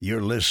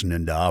You're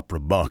listening to Opera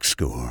Box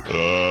Score. Let's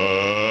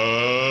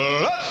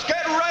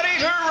get ready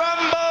to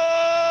rumble!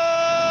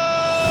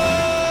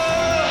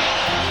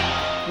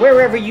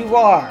 Wherever you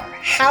are,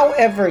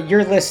 however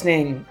you're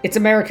listening, it's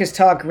America's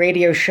Talk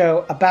radio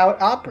show about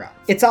opera.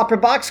 It's Opera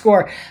Box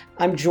Score.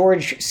 I'm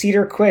George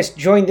Cedarquist,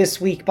 joined this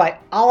week by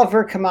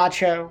Oliver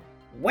Camacho,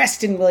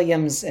 Weston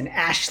Williams, and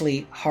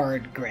Ashley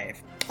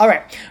Hardgrave. All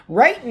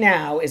right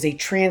now is a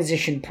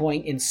transition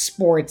point in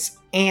sports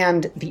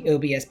and the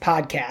OBS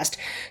podcast.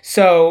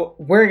 So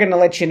we're going to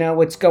let you know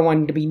what's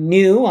going to be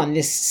new on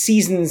this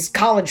season's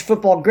college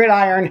football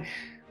gridiron.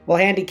 We'll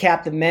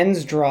handicap the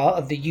men's draw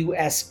of the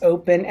U.S.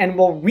 Open, and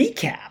we'll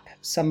recap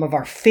some of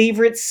our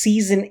favorite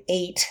Season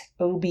 8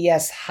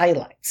 OBS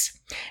highlights.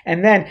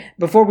 And then,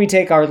 before we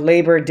take our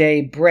Labor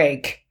Day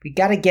break, we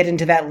got to get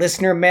into that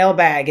listener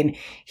mailbag and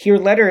hear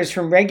letters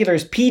from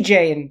regulars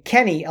PJ and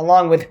Kenny,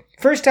 along with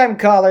first-time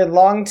caller,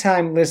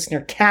 long-time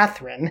listener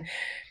Catherine.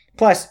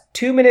 Plus,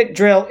 2-minute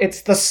drill,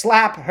 it's the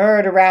slap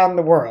heard around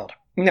the world.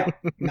 No,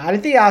 not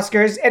at the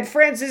Oscars, at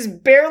Francis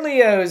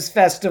Berlioz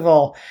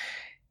Festival.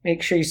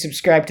 Make sure you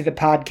subscribe to the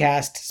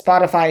podcast.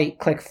 Spotify,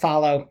 click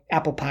follow.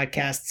 Apple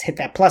Podcasts, hit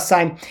that plus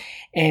sign.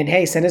 And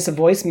hey, send us a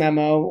voice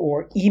memo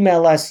or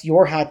email us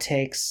your hot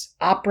takes.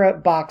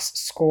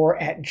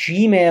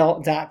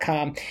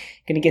 operaboxscore@gmail.com. Going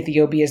to get the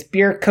OBS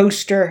beer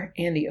coaster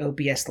and the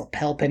OBS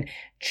lapel pin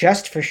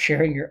just for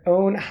sharing your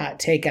own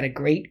hot take at a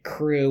great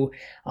crew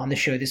on the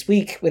show this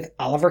week with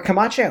Oliver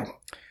Camacho.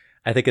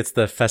 I think it's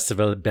the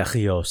Festival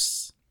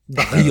Berlioz.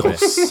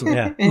 Berlioz.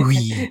 Yeah.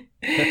 Oui.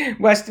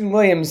 Weston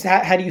Williams,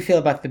 how do you feel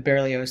about the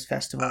Berlioz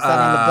Festival? Is that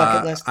on the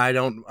bucket list? I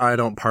don't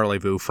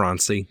parlez-vous,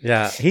 Francie.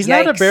 Yeah, he's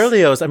not a Yikes.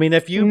 Berlioz. I mean,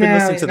 if you've been No,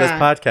 listening he's to this not.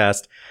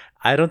 podcast,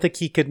 I don't think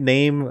he could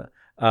name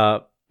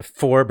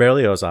 4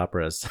 Berlioz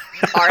operas.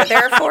 Are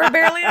there 4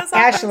 Berlioz operas?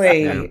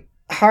 Ashley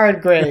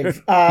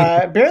Hardgrave,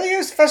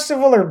 Berlioz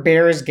Festival or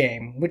Bears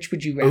game? Which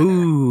would you rather?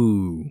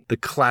 Ooh, the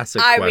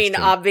classic I question. mean,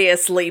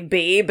 obviously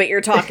B, but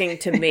you're talking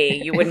to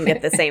me. You wouldn't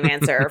get the same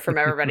answer from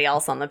everybody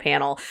else on the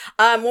panel.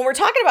 When we're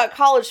talking about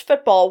college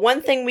football,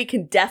 one thing we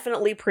can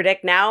definitely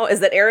predict now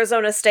is that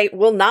Arizona State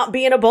will not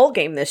be in a bowl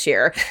game this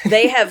year.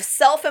 They have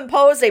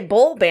self-imposed a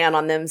bowl ban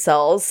on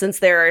themselves since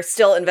there are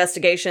still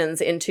investigations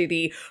into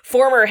the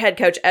former head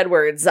coach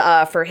Edwards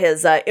for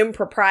his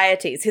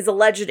improprieties, his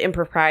alleged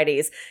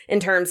improprieties in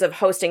terms of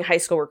hosting high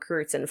school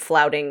recruits and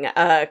flouting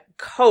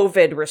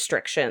COVID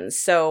restrictions.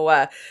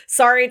 So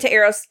sorry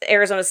to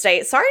Arizona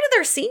State. Sorry to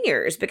their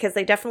seniors, because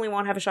they definitely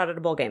won't have a shot at a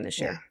bowl game this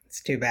year. Yeah,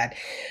 it's too bad.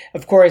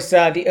 Of course,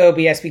 the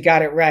OBS, we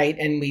got it right,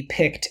 and we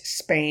picked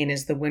Spain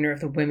as the winner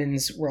of the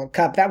Women's World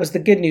Cup. That was the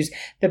good news.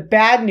 The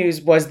bad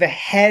news was the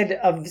head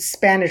of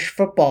Spanish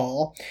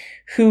football,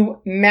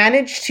 who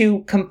managed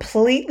to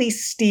completely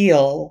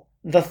steal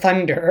the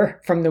thunder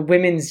from the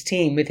women's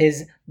team with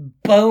his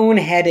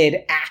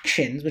boneheaded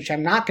actions, which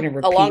I'm not going to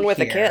repeat Along with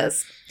here. a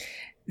kiss.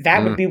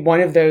 That would be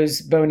one of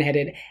those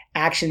boneheaded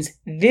actions.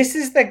 This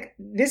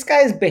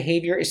guy's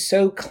behavior is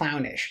so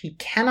clownish. He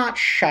cannot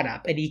shut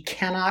up and he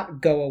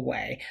cannot go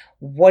away.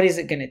 What is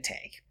it going to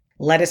take?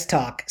 Let us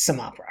talk some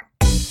opera.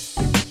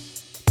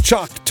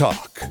 Chalk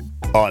Talk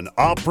on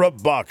Opera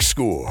Box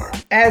Score.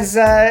 As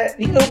the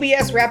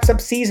OBS wraps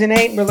up Season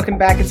 8, we're looking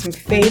back at some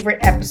favorite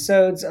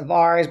episodes of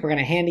ours. We're going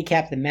to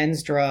handicap the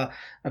men's draw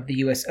of the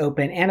U.S.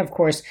 Open and, of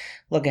course,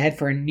 look ahead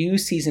for a new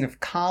season of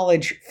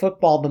college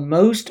football, the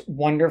most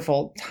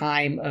wonderful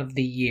time of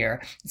the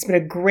year. It's been a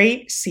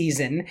great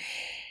season.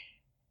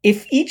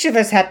 If each of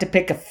us had to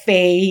pick a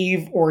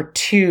fave or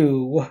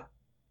 2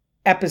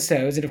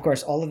 episodes, and, of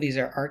course, all of these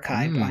are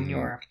archived on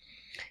your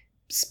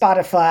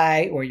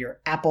Spotify or your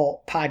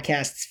Apple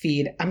Podcasts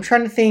feed, I'm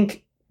trying to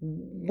think,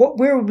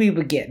 where would we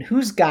begin?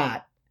 Who's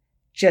got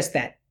just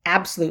that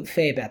absolute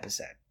fave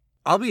episode?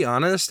 I'll be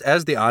honest,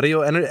 as the audio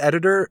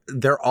editor,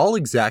 they're all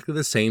exactly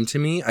the same to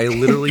me. I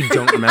literally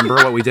don't remember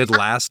what we did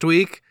last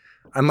week.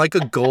 I'm like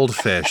a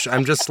goldfish.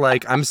 I'm just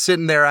like, I'm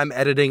sitting there, I'm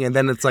editing, and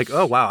then it's like,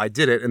 oh, wow, I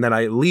did it. And then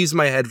it leaves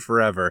my head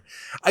forever.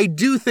 I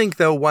do think,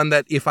 though, one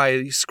that if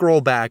I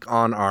scroll back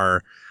on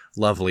our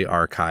lovely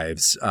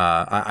archives,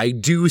 I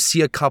do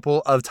see a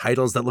couple of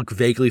titles that look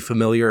vaguely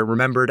familiar,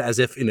 remembered as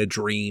if in a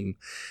dream.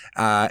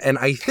 And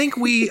I think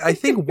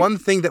one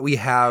thing that we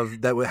have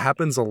that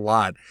happens a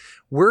lot,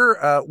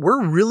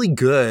 we're really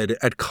good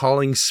at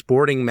calling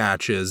sporting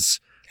matches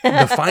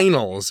the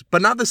finals,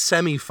 but not the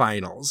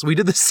semifinals. We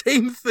did the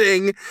same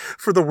thing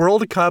for the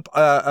World Cup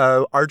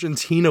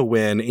Argentina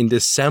win in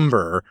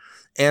December.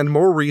 And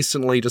more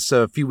recently, just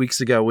a few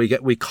weeks ago,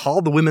 we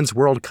called the Women's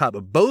World Cup.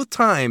 Both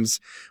times,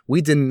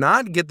 we did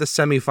not get the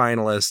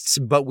semifinalists,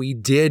 but we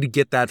did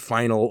get that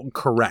final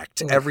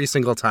correct every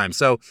single time.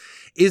 So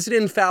is it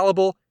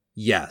infallible?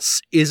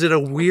 Yes. Is it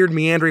a weird,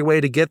 meandering way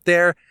to get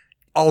there?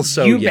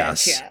 Also,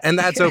 yes. Betcha. And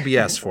that's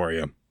OBS for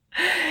you.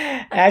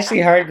 Ashley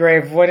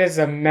Hardgrave, what is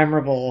a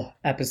memorable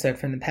episode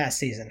from the past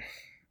season?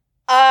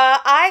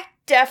 I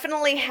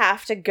definitely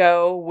have to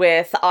go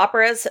with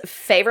opera's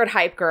favorite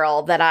hype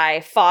girl that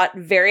I fought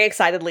very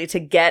excitedly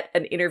to get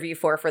an interview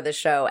for this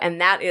show.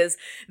 And that is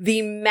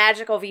the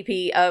magical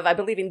VP of, I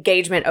believe,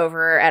 engagement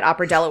over at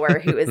Opera Delaware,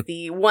 who is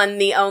the one,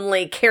 the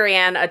only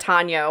Carrie-Anne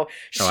Atano.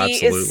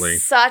 She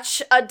is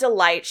such a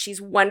delight.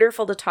 She's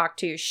wonderful to talk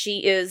to.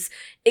 She is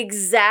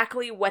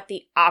exactly what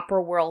the opera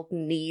world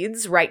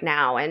needs right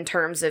now in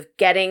terms of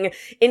getting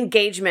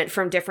engagement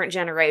from different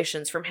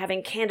generations, from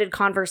having candid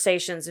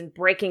conversations and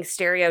breaking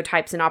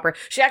stereotypes in opera.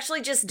 She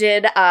actually just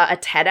did a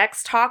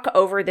TEDx talk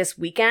over this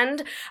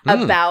weekend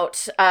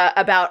about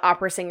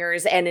opera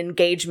singers and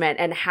engagement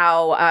and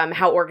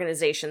how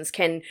organizations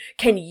can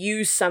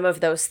use some of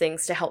those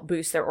things to help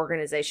boost their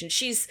organization.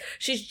 She's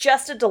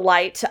just a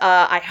delight.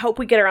 I hope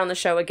we get her on the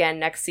show again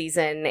next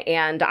season,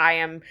 and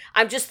I'm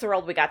just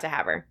thrilled we got to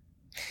have her.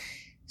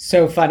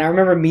 So fun. I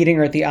remember meeting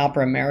her at the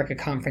Opera America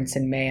conference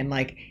in May, and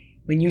like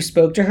when you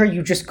spoke to her,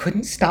 you just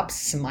couldn't stop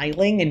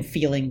smiling and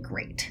feeling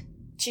great.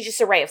 She's just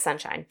a ray of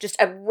sunshine. Just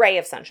a ray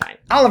of sunshine.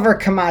 Oliver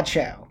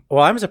Camacho.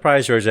 Well, I'm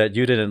surprised, George, that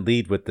you didn't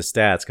lead with the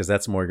stats because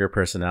that's more your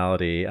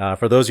personality.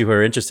 For those of you who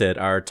are interested,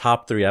 our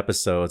top 3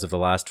 episodes of the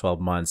last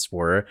 12 months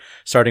were,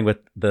 starting with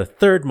the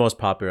third most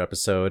popular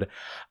episode,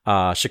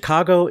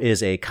 Chicago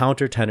is a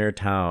countertenor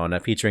town,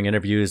 featuring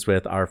interviews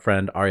with our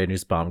friend Arya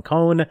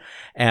Nussbaum-Cohn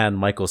and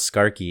Michael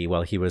Skarke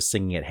while he was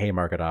singing at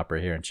Haymarket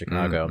Opera here in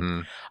Chicago.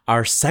 Mm-hmm.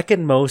 Our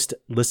second most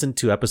listened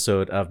to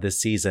episode of this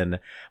season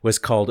was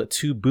called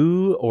To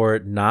Boo or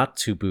Not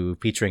To Boo,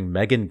 featuring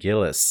Megan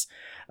Gillis.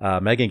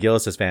 Megan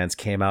Gillis's fans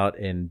came out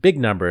in big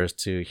numbers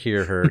to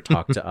hear her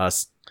talk to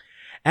us.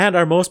 And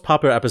our most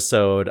popular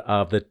episode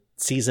of the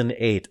season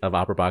 8 of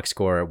Opera Box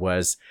Score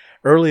was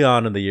early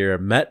on in the year,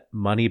 Met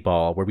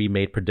Moneyball, where we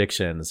made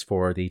predictions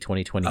for the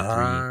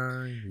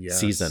 2023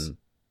 season.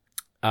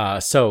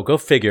 So go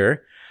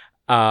figure.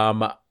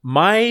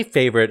 My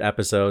favorite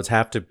episodes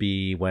have to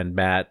be when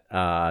Matt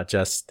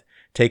just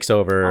takes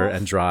over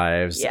and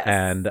drives. Yes.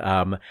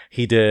 And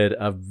he did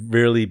a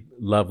really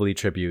lovely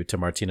tribute to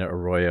Martina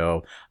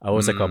Arroyo. It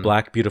was like a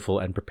Black, Beautiful,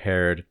 and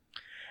Prepared.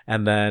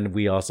 And then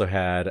we also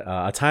had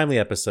a timely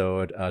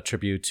episode, a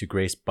tribute to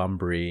Grace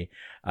Bumbry.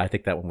 I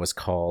think that one was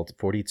called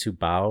 42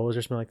 Bows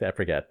or something like that. I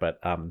forget, but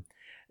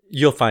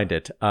you'll find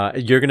it.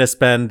 You're going to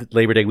spend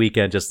Labor Day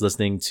weekend just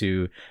listening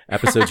to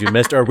episodes you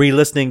missed or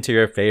re-listening to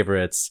your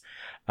favorites.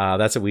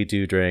 That's what we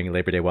do during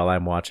Labor Day while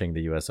I'm watching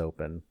the U.S.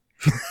 Open.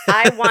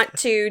 I want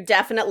to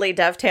definitely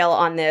dovetail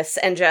on this,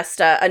 and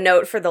just a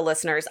note for the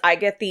listeners. I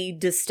get the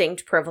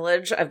distinct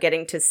privilege of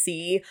getting to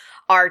see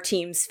our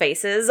team's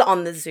faces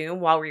on the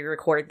Zoom while we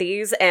record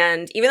these.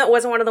 And even though it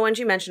wasn't one of the ones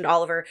you mentioned,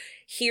 Oliver,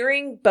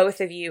 hearing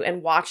both of you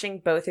and watching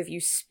both of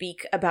you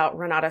speak about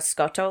Renata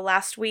Scotto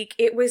last week,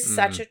 it was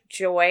such a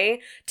joy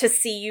to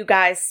see you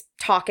guys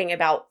talking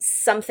about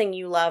something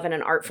you love in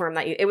an art form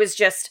that it was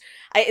just,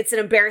 it's an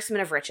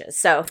embarrassment of riches.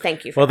 So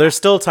thank you for that. There's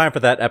still time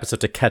for that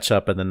episode to catch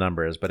up in the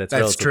numbers, but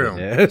that's true.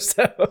 New,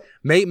 so.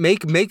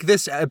 Make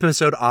this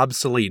episode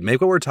obsolete.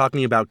 Make what we're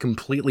talking about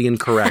completely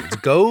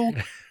incorrect. Go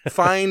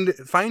find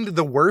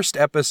the worst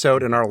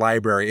episode in our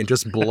library and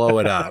just blow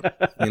it up.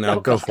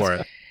 Go for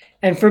it.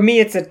 And for me,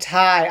 it's a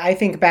tie. I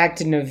think back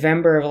to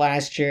November of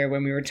last year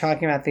when we were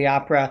talking about the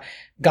opera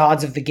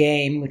Gods of the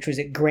Game, which was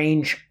at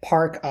Grange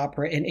Park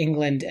Opera in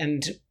England.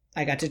 And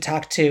I got to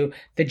talk to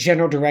the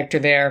general director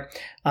there,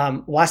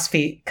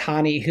 Wasfi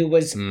Khani, who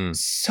was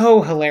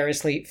so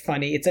hilariously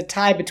funny. It's a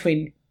tie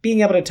between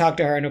being able to talk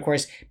to her and, of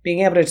course,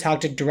 being able to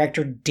talk to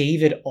director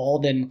David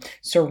Alden,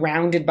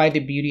 surrounded by the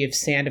beauty of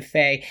Santa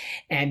Fe,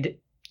 and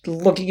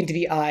looking into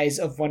the eyes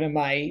of one of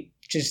my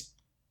just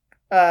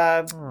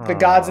the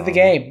gods of the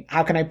game.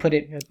 How can I put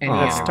it?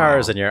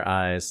 Stars in your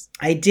eyes.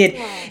 I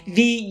did.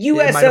 The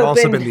U.S. It might have Open,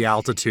 also been the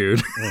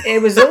altitude.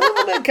 It was a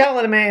little bit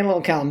column A and a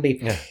little column B.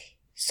 Yeah.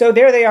 So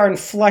there they are in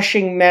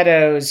Flushing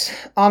Meadows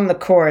on the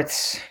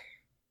courts.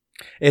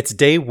 It's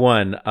day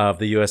 1 of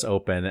the U.S.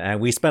 Open, and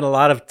we spent a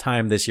lot of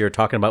time this year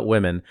talking about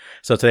women.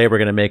 So today we're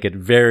going to make it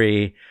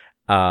very,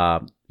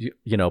 patriarchy.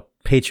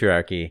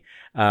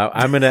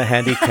 I'm going to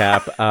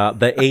handicap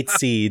the 8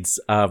 seeds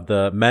of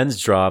the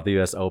men's draw of the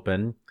U.S.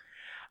 Open.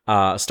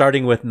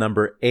 Starting with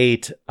number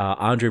 8,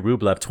 Andrei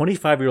Rublev,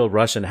 25-year-old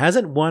Russian,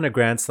 hasn't won a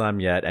Grand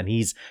Slam yet, and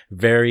he's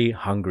very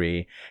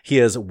hungry. He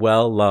is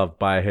well loved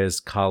by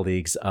his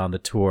colleagues on the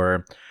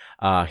tour.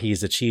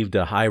 He's achieved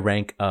a high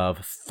rank of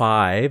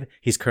 5.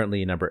 He's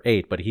currently number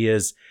 8, but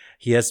he's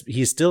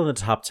still in the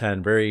top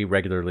 10 very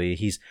regularly.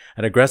 He's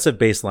an aggressive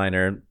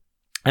baseliner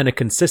and a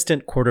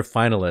consistent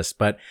quarterfinalist,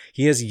 but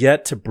he has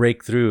yet to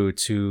break through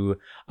to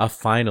a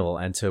final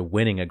and to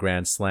winning a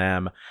Grand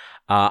Slam.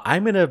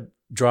 I'm going to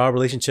draw a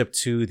relationship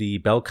to the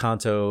bel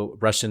canto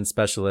Russian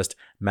specialist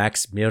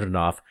Max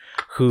Smirnov,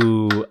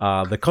 who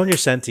the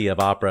cognoscenti of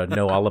opera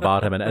know all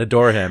about him and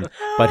adore him,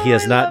 but he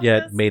has not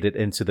yet made it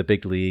into the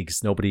big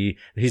leagues.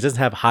 He doesn't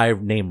have high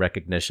name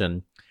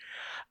recognition.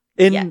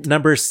 In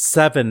number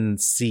 7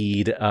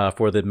 seed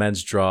for the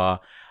men's draw,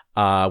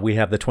 we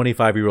have the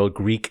 25-year-old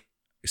Greek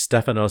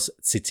Stefanos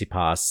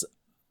Tsitsipas.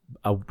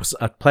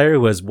 a player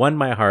who has won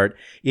my heart,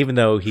 even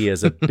though he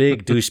is a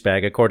big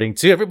douchebag, according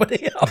to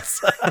everybody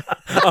else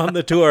on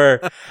the tour.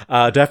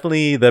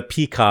 Definitely the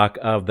peacock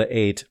of the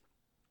 8,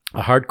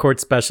 a hardcourt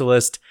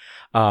specialist,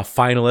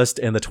 finalist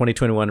in the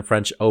 2021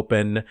 French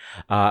Open,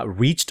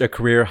 reached a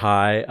career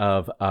high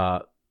of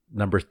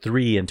number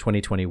 3 in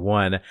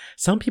 2021.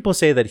 Some people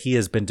say that he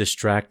has been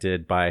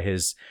distracted by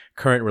his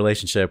current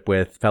relationship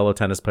with fellow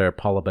tennis player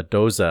Paula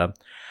Badoza.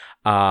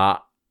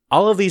 All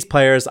of these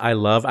players I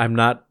love. I'm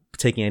not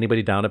taking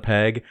anybody down a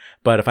peg,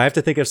 but if I have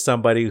to think of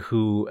somebody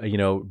who,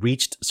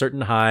 reached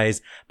certain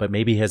highs, but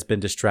maybe has been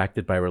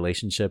distracted by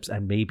relationships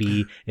and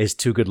maybe is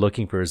too good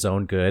looking for his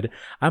own good,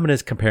 I'm going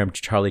to compare him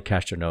to Charlie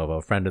Castronovo,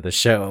 a friend of the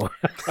show.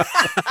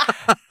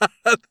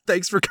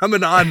 Thanks for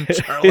coming on,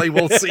 Charlie.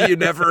 We'll see you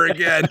never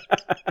again.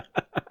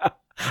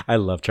 I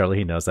love Charlie.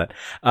 He knows that.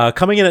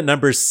 Coming in at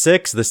number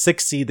 6, the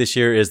 6th seed this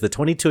year is the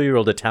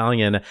 22-year-old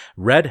Italian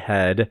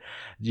redhead,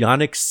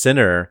 Jannik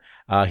Sinner.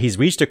 He's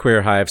reached a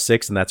career high of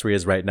 6, and that's where he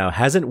is right now.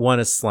 Hasn't won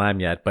a slam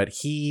yet, but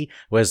he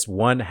was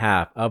one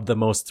half of the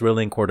most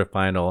thrilling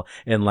quarterfinal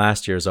in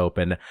last year's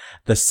Open.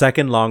 The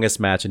second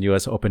longest match in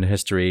U.S. Open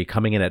history,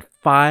 coming in at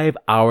 5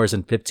 hours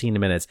and 15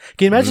 minutes.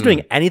 Can you imagine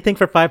doing anything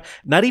for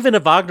 5? Not even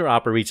a Wagner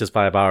opera reaches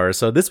 5 hours.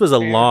 So this was a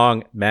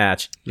long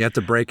match. You have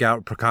to break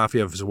out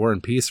Prokofiev's War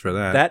and Peace for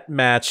that. That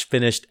match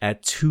finished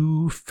at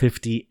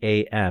 2:50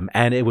 a.m.,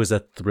 and it was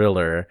a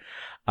thriller.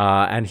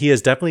 And he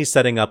is definitely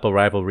setting up a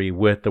rivalry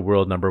with the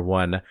world number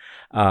 1,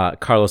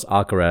 Carlos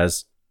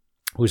Alcaraz,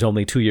 who's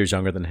only 2 years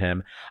younger than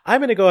him. I'm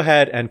going to go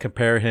ahead and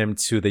compare him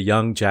to the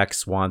young Jack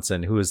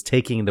Swanson, who is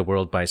taking the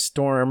world by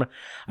storm.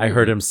 I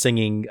heard him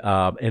singing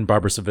in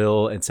Barbara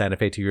Seville in Santa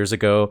Fe 2 years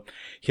ago.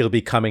 He'll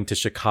be coming to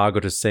Chicago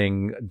to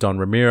sing Don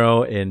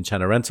Ramiro in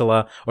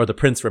Cenerentola, or the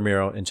Prince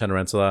Ramiro in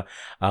Cenerentola.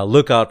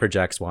 Look out for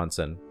Jack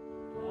Swanson.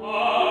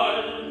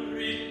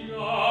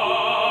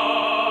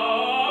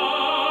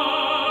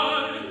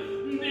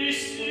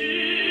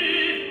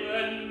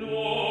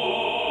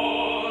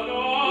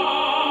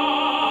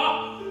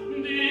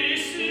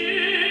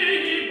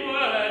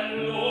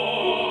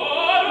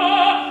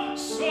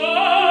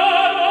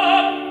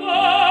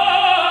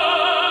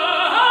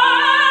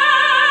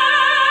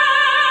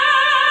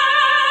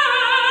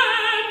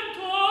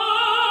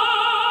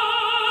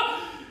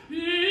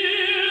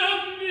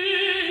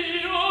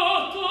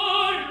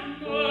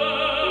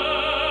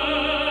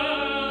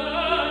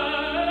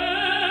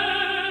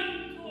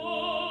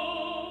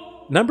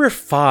 Number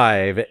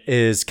 5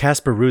 is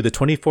Casper Ruud, the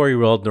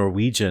 24-year-old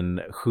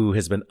Norwegian who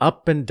has been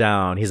up and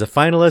down. He's a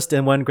finalist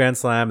in one Grand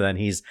Slam, then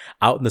he's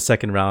out in the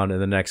second round in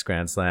the next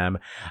Grand Slam.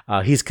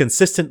 He's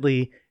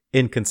consistently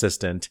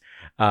inconsistent.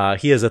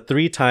 He is a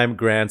 3-time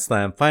Grand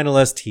Slam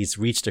finalist. He's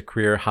reached a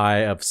career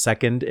high of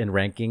 2nd in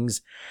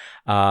rankings.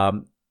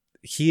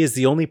 He is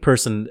the only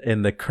person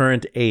in the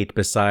current 8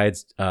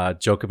 besides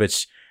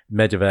Djokovic,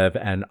 Medvedev,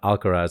 and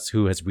Alcaraz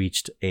who has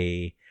reached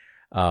besides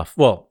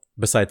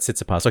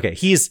Tsitsipas. Okay,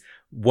 he's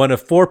one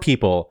of 4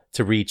 people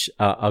to reach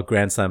a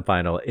Grand Slam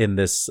final in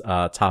this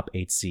top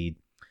 8 seed.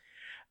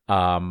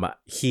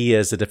 He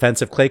is a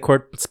defensive clay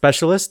court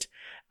specialist.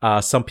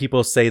 Some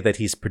people say that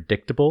he's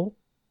predictable.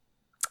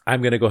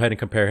 I'm going to go ahead and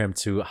compare him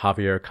to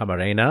Javier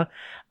Camarena,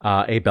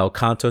 a bel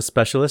canto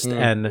specialist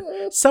and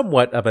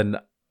somewhat of an,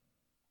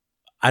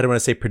 I don't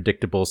want to say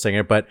predictable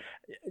singer, but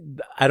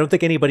I don't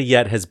think anybody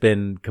yet has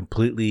been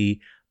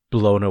completely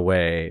blown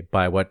away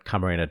by what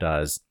Camarena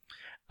does.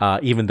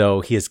 Even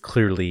though he is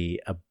clearly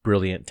a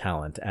brilliant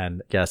talent.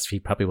 And yes, he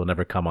probably will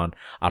never come on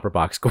Opera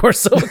Box Score,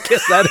 so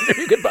kiss that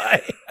interview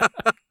goodbye.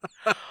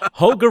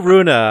 Holger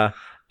Rune,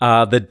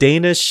 the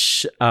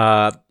Danish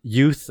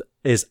youth,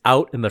 is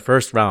out in the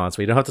first round,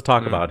 so we don't have to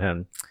talk about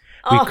him.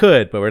 We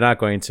could, but we're not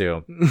going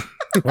to.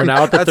 We're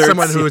now at the That's third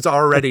someone who's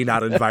already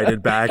not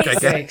invited back, I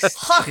guess.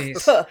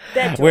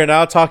 We're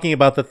now talking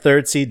about the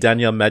 3rd seed,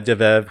 Daniil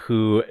Medvedev,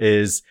 who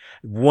is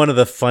one of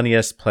the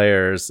funniest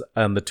players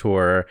on the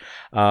tour.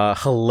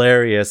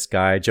 Hilarious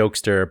guy,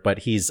 jokester, but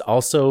he's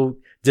also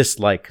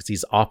disliked because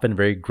he's often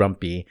very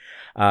grumpy.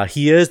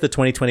 He is the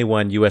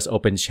 2021 US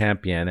Open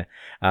champion.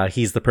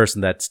 He's the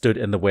person that stood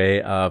in the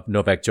way of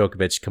Novak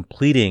Djokovic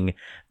completing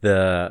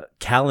the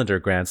calendar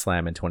Grand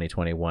Slam in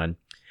 2021.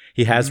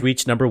 He has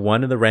reached number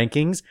 1 in the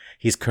rankings.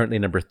 He's currently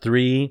number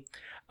 3.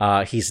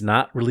 He's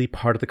not really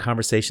part of the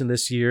conversation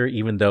this year,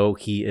 even though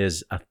he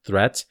is a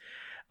threat.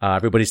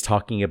 Everybody's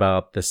talking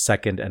about the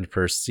 2nd and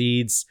 1st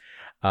seeds,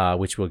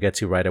 which we'll get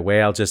to right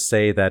away. I'll just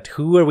say that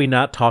who are we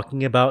not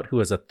talking about who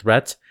is a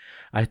threat?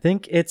 I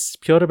think it's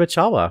Pyotr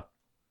Bechava.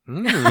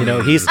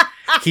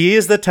 He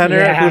is the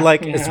tenor who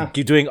is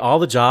doing all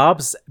the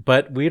jobs,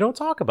 but we don't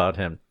talk about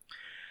him.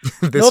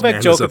 Novak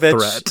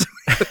Djokovic.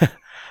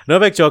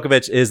 Novak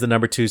Djokovic is the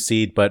number 2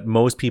 seed, but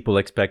most people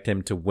expect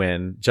him to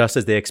win, just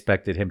as they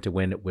expected him to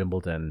win at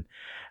Wimbledon,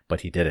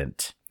 but he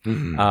didn't.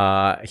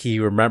 He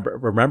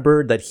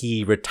remembered that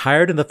he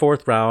retired in the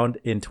 4th round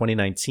in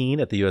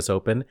 2019 at the US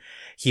Open.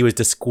 He was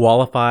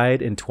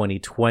disqualified in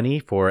 2020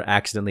 for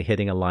accidentally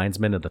hitting a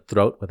linesman in the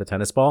throat with a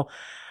tennis ball.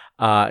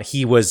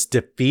 He was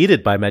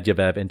defeated by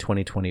Medvedev in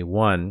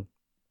 2021.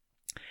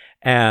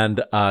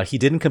 And he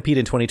didn't compete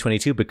in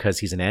 2022 because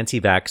he's an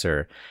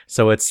anti-vaxxer.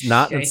 So it's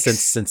not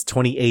since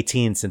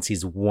 2018 since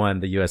he's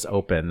won the U.S.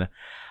 Open.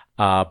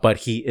 But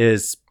he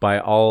is, by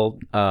all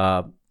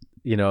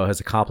his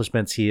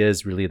accomplishments, he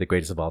is really the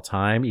greatest of all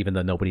time, even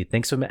though nobody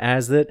thinks of him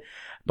as it.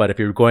 But if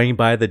you're going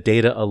by the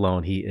data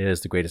alone, he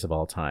is the greatest of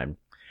all time.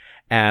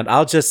 And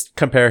I'll just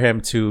compare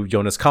him to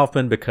Jonas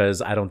Kaufman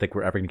because I don't think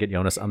we're ever going to get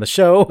Jonas on the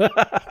show.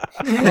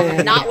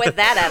 Not with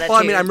that attitude. Well,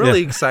 I mean, I'm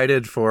really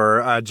excited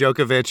for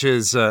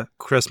Djokovic's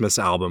Christmas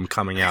album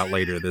coming out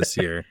later this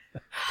year.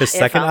 His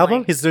second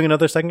album? He's doing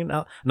another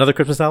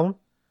Christmas album?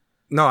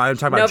 No, I'm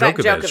talking about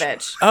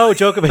Djokovic. Oh,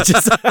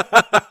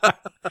 Djokovic.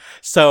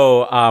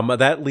 So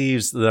that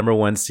leaves the number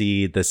one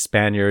seed, the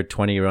Spaniard,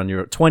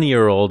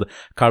 20-year-old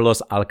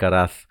Carlos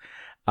Alcaraz,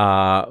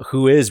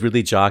 who is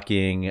really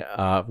jockeying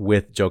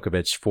with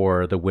Djokovic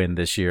for the win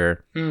this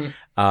year.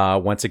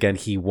 Once again,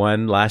 he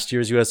won last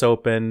year's U.S.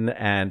 Open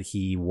and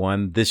he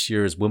won this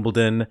year's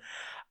Wimbledon.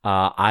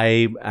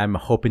 I am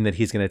hoping that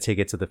he's going to take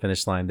it to the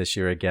finish line this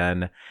year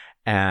again.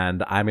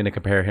 And I'm going to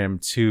compare him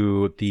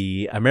to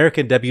the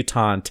American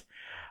debutante,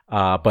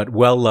 but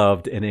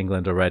well-loved in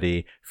England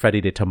already,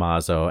 Freddie de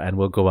Tomaso. And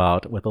we'll go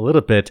out with a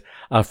little bit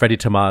of Freddie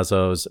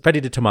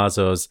de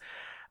Tomaso's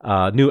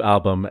new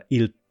album,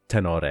 Il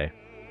Tenore.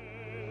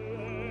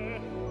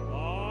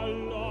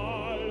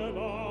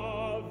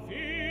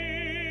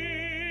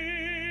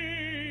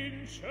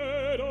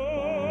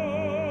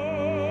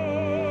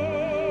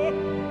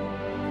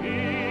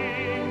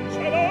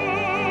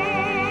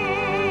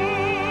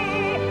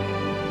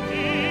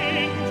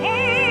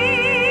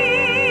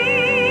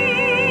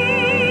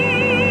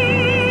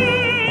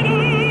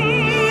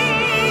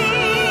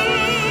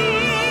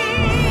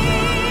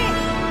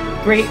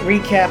 Great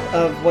recap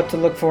of what to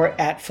look for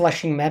at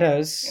Flushing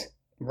Meadows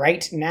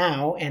right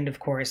now, and of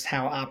course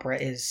how opera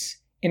is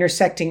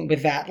intersecting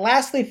with that.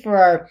 Lastly, for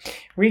our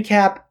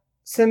recap,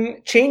 some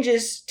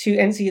changes to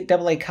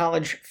NCAA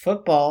college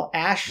football.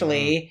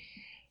 Ashley,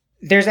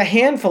 there's a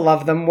handful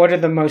of them. What are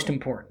the most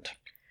important?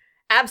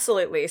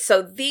 Absolutely.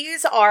 So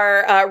these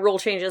are rule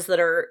changes that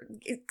are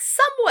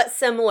somewhat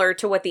similar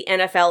to what the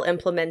NFL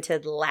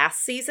implemented last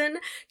season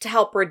to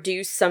help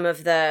reduce some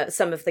of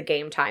the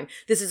game time.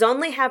 This is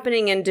only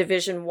happening in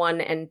Division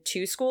 1 and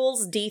 2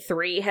 schools.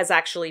 D3 has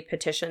actually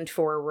petitioned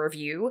for a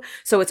review,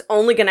 so it's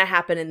only going to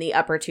happen in the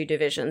upper two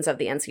divisions of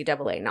the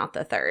NCAA, not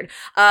the third.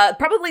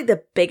 Probably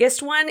the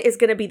biggest one is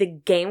going to be the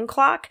game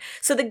clock.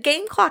 So the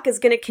game clock is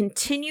going to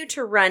continue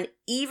to run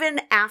even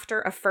after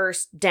a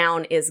first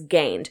down is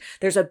gained.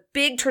 There's a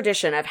big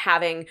tradition of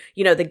having,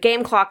 the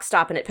game clock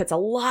stop, and it puts a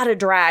lot of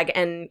drag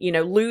and,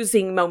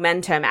 losing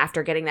momentum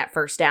after getting that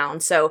first down.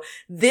 So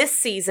this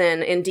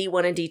season in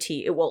D1 and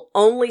DT, it will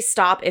only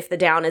stop if the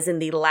down is in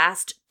the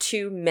last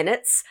 2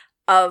 minutes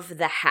of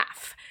the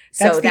half.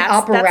 That's the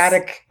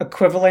operatic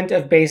equivalent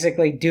of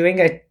basically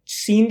doing a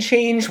scene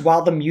change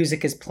while the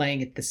music is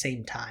playing at the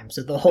same time.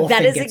 So the whole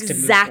thing gets to move forward. That is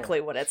exactly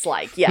what it's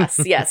like.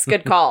 Yes.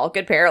 Good call.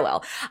 Good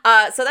parallel.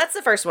 So that's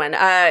the first one.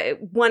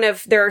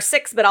 There are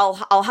 6, but I'll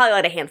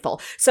highlight a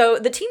handful. So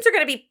the teams are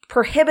going to be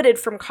prohibited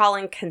from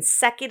calling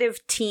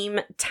consecutive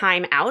team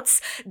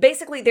timeouts.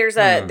 Basically, there's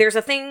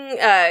a thing,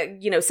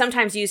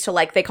 sometimes used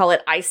to they call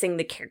it icing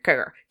the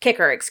kicker,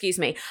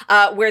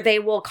 where they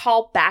will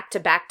call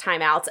back-to-back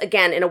timeouts,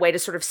 again, in a way to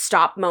sort of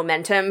stop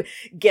momentum,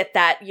 get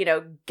that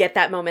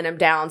momentum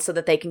down so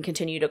that they can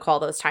continue to call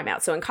those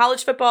timeouts. So in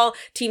college football,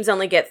 teams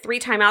only get 3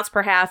 timeouts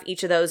per half.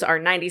 Each of those are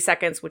 90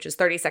 seconds, which is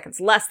 30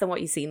 seconds less than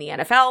what you see in the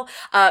NFL.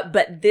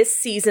 But this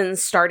season,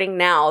 starting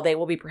now, they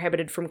will be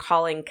prohibited from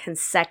calling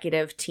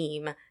consecutive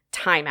team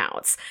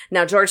timeouts.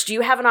 Now, George, do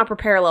you have an opera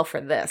parallel for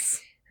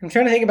this? I'm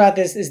trying to think about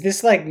this. Is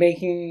this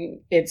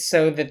making it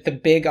so that the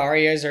big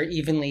arias are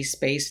evenly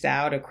spaced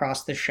out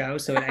across the show,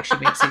 so it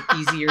actually makes it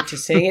easier to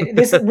sing?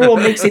 This rule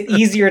makes it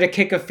easier to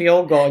kick a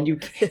field goal, and you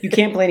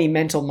can't play any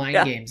mental mind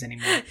games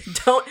anymore.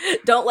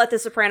 Don't let the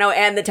soprano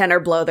and the tenor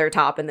blow their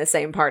top in the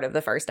same part of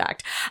the first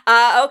act.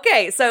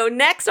 Okay, so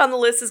next on the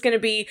list is going to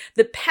be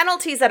the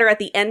penalties that are at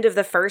the end of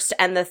the first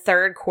and the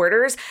third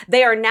quarters.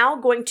 They are now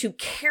going to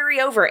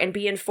carry over and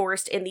be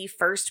enforced in the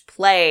first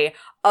play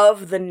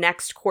of the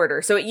next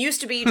quarter. So it used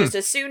to be just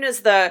as soon as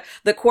the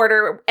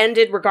quarter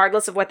ended,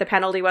 regardless of what the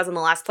penalty was in the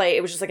last play,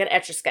 it was just like an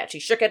Etch-a-Sketch. You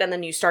shook it and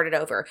then you started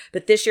over.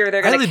 But this year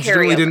they're going to carry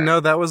over. I legitimately didn't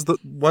know that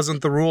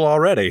wasn't the rule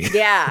already.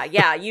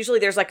 Yeah. Usually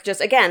there's just,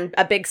 again,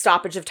 a big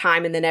stoppage of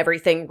time and then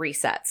everything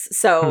resets.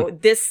 So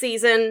this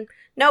season,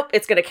 nope,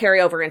 it's going to carry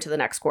over into the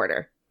next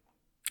quarter.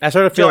 I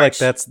sort of feel like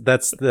that's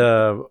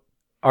the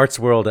arts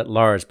world at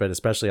large, but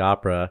especially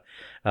opera,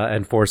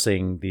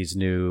 enforcing these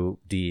new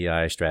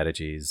DEI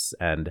strategies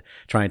and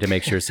trying to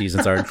make sure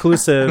seasons are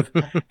inclusive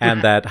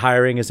and that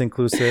hiring is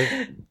inclusive.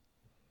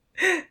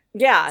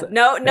 Yeah,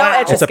 no,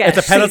 wow. It's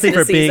a penalty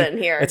for being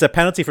here. It's a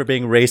penalty for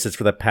being racist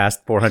for the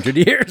past 400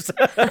 years.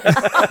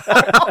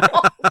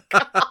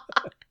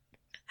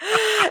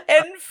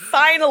 And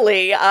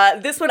finally,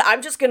 this one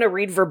I'm just going to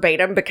read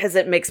verbatim because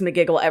it makes me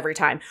giggle every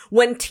time.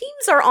 When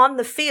teams are on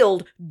the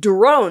field,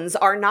 drones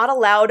are not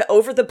allowed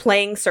over the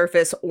playing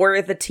surface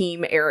or the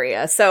team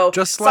area. So,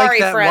 just sorry, like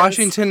that friends.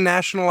 Washington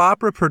National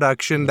Opera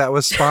production that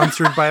was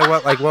sponsored by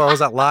what was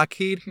that,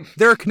 Lockheed?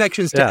 There are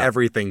connections to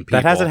everything, people.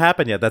 That hasn't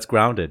happened yet. That's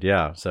grounded,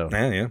 yeah. So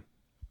Yeah.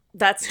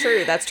 That's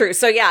true. That's true.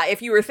 So yeah,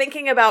 if you were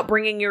thinking about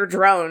bringing your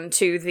drone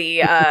to the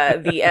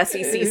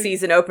SEC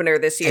season opener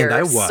this year, And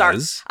I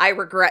was. I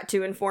regret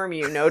to inform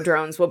you, no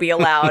drones will be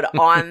allowed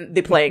on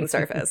the playing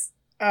surface.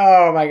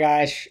 Oh my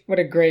gosh, what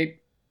a great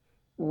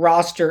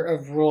roster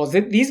of rules.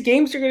 These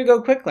games are going to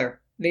go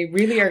quicker. They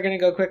really are going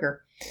to go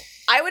quicker.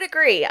 I would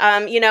agree.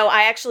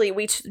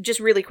 Just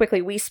really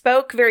quickly, we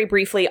spoke very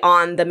briefly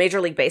on the Major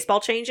League Baseball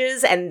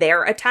changes and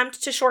their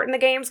attempt to shorten the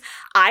games.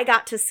 I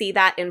got to see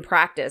that in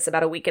practice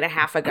about a week and a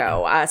half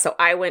ago. So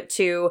I went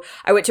to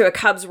a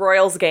Cubs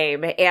Royals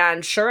game,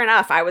 and sure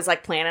enough, I was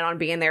like planning on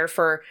being there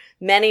for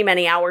many,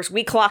 many hours.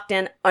 We clocked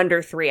in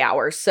under 3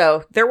 hours,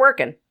 so they're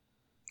working.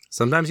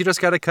 Sometimes you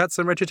just got to cut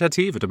some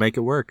recitativa to make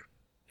it work.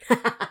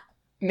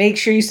 Make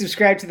sure you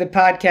subscribe to the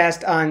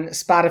podcast on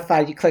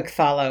Spotify. You click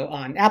follow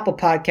on Apple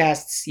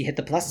Podcasts. You hit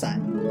the plus sign.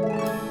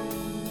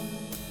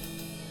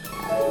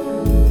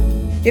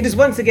 It is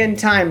once again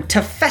time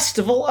to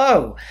Festival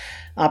O.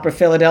 Opera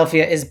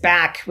Philadelphia is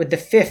back with the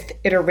 5th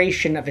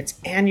iteration of its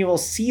annual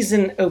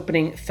season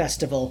opening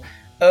festival.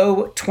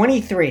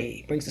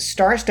 O23 brings a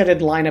star-studded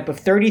lineup of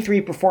 33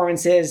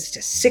 performances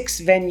to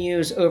 6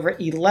 venues over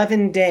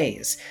 11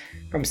 days,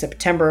 from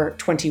September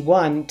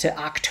 21 to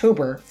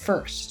October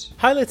 1st.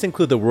 highlights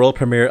include the world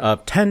premiere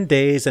of 10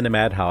 Days in a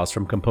Madhouse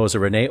from composer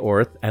Renee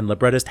Orth and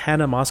librettist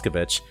Hannah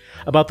Moscovich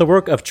about the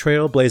work of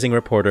trailblazing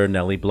reporter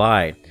Nellie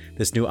Bly.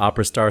 This new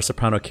opera star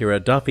soprano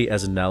Kira Duffy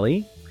as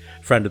Nellie,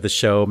 friend of the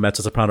show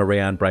mezzo-soprano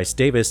Rayanne Bryce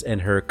Davis in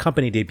her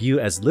company debut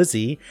as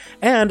Lizzie,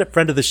 and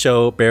friend of the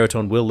show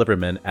baritone Will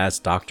Liberman as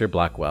Dr.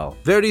 Blackwell.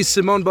 Verdi's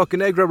Simone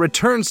Boccanegra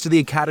returns to the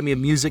Academy of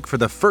Music for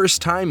the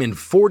first time in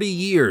 40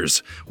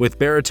 years, with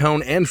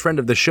baritone and friend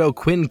of the show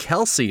Quinn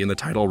Kelsey in the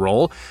title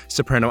role,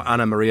 soprano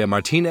Ana Maria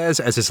Martinez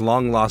as his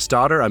long-lost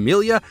daughter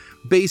Amelia,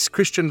 bass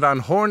Christian Van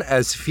Horn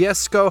as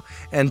Fiesco,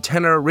 and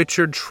tenor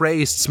Richard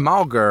Trey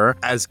Smauger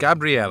as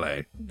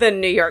Gabriele. The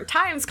New York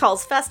Times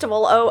calls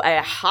Festival O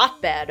a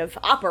hotbed of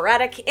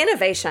operatic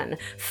innovation.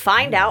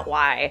 Find out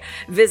why.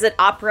 Visit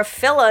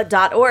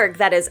operaphila.org,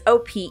 that is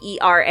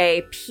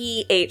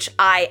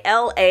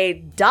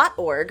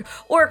OPERAPHILA.org,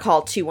 or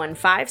call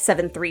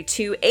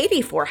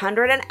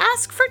 215-732-8400 and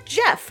ask for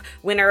Jeff,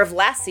 winner of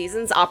last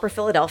season's Opera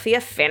Philadelphia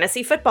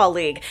Fantasy Football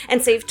League,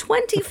 and save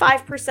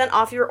 25%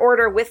 off your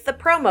order with the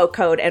promo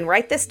code, and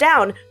write this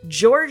down,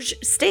 George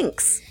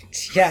Stinks.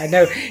 Yeah,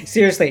 no,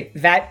 seriously,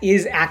 that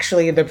is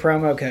actually the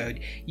promo code.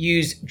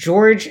 Use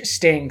George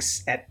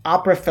Stinks at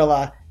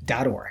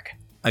operaphila.org.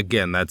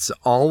 Again, that's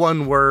all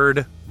one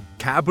word,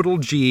 capital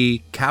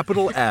G,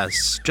 capital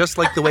S, just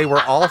like the way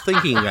we're all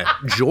thinking it.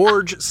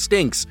 George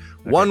Stinks.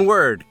 One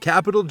word,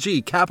 capital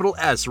G, capital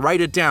S. Write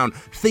it down.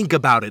 Think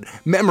about it.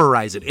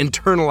 Memorize it.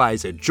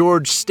 Internalize it.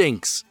 George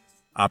Stinks.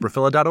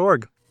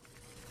 operaphila.org.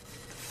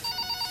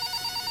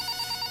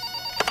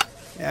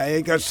 Yeah,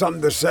 you got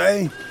something to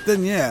say?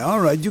 Then yeah,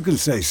 all right, you can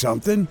say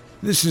something.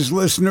 This is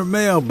Listener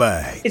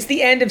Mailbag. It's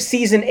the end of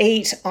Season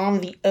 8 on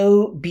the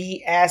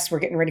OBS. We're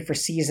getting ready for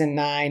Season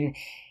 9.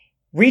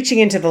 Reaching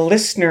into the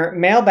Listener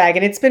Mailbag,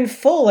 and it's been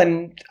full,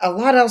 and a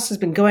lot else has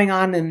been going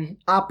on in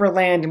Opera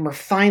Land, and we're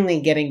finally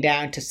getting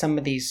down to some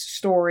of these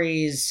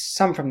stories,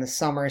 some from the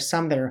summer,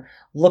 some that are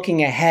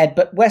looking ahead.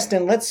 But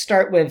Weston, let's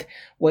start with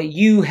what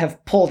you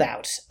have pulled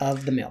out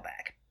of the mailbag.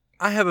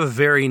 I have a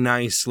very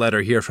nice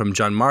letter here from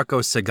Gianmarco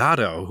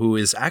Segato, who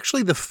is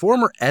actually the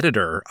former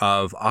editor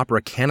of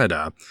Opera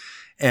Canada.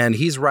 And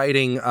he's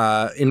writing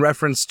in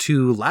reference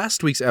to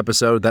last week's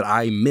episode that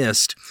I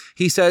missed.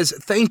 He says,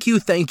 thank you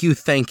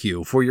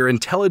for your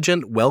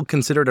intelligent,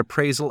 well-considered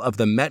appraisal of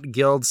the Met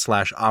Guild /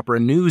 Opera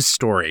News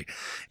story.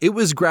 It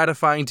was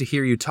gratifying to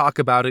hear you talk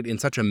about it in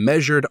such a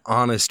measured,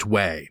 honest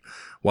way.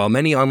 While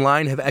many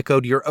online have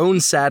echoed your own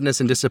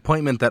sadness and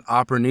disappointment that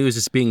Opera News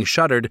is being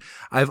shuttered,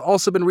 I've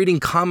also been reading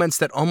comments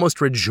that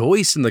almost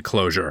rejoice in the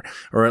closure,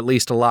 or at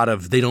least a lot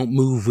of they don't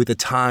move with the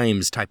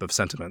times type of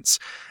sentiments.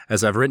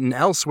 As I've written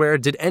elsewhere,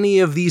 did any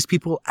of these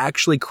people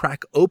actually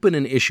crack open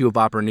an issue of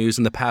Opera News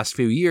in the past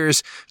few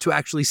years to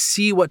actually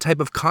see what type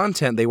of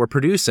content they were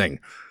producing?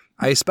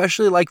 I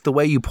especially like the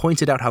way you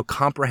pointed out how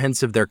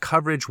comprehensive their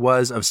coverage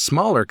was of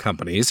smaller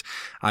companies,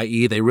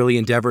 i.e. they really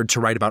endeavored to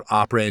write about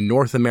opera in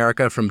North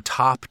America from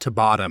top to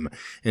bottom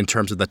in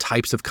terms of the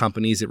types of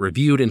companies it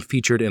reviewed and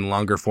featured in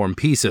longer form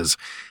pieces.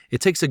 It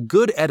takes a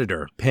good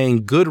editor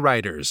paying good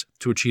writers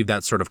to achieve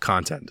that sort of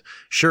content.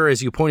 Sure,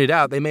 as you pointed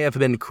out, they may have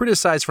been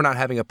criticized for not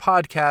having a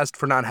podcast,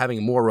 for not having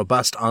a more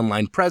robust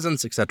online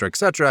presence,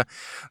 etc.,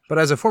 but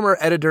as a former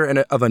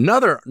editor of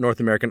another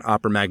North American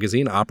opera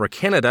magazine, Opera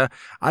Canada,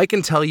 I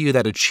can tell you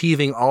that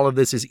achieving all of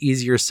this is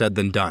easier said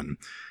than done.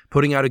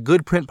 Putting out a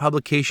good print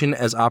publication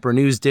as Opera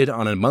News did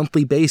on a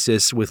monthly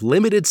basis with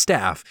limited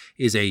staff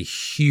is a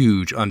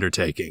huge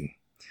undertaking.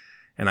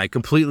 And I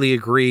completely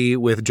agree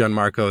with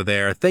Gianmarco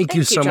there. Thank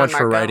you so much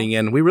for writing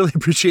in. We really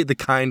appreciate the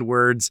kind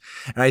words.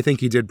 And I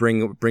think you did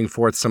bring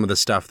forth some of the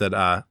stuff that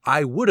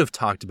I would have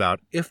talked about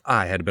if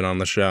I had been on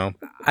the show.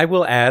 I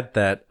will add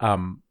that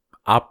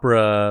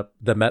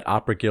the Met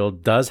Opera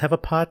Guild does have a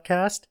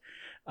podcast.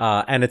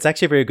 And it's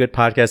actually a very good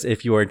podcast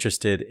if you are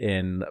interested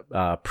in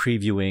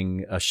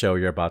previewing a show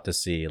you're about to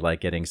see,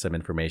 like getting some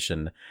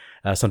information.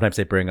 Sometimes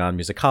they bring on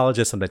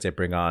musicologists, sometimes they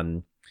bring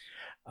on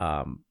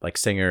like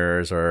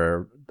singers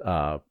or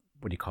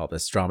what do you call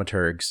this,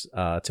 dramaturgs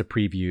to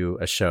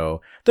preview a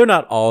show. They're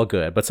not all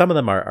good, but some of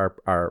them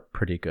are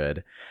pretty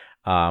good.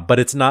 But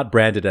it's not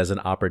branded as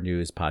an opera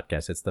news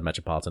podcast. It's the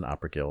Metropolitan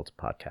Opera Guild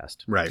podcast.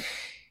 Right.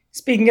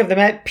 Speaking of the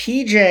Met,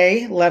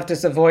 PJ left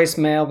us a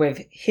voicemail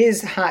with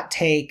his hot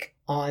take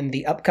on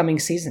the upcoming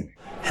season.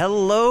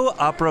 Hello,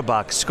 Opera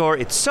Box Score.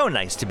 It's so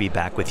nice to be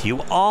back with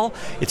you all.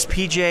 It's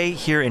PJ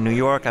here in New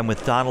York. I'm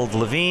with Donald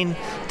Levine.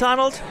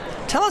 Donald,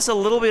 tell us a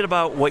little bit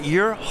about what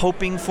you're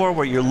hoping for,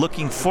 what you're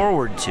looking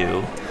forward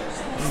to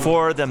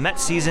for the Met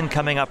season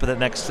coming up in the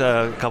next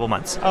couple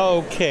months.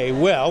 Okay,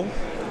 well,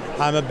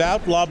 I'm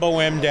about La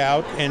Boheme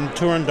out and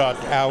Turandot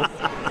out,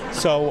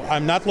 so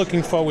I'm not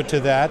looking forward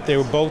to that. They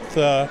were both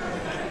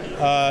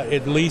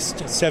at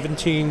least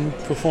 17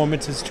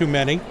 performances too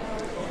many.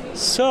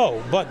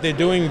 So, but they're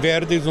doing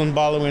Verdi's Un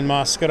ballo in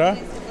Maschera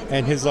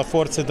and his La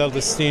Forza del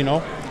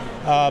Destino.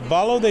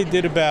 Ballo they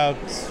did about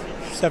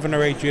 7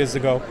 or 8 years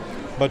ago,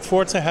 but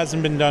Forza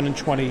hasn't been done in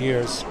 20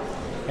 years.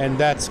 And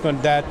that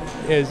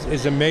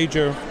is a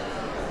major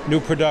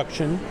new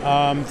production.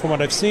 From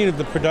what I've seen of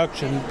the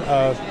production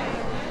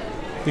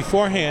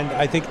beforehand,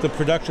 I think the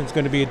production is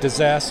going to be a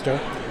disaster,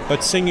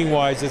 but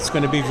singing-wise, it's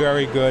going to be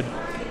very good.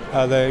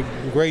 The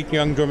great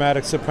young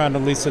dramatic soprano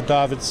Lisa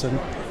Davidson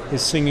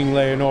is singing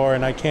Leonore,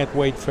 and I can't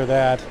wait for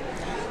that.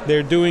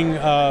 They're doing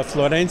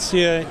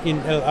Florencia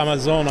in El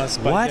Amazonas.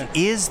 What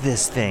is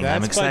this thing?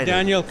 I'm excited. That's by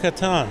Daniel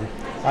Catan.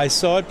 I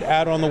saw it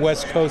out on the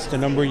West Coast a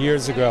number of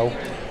years ago.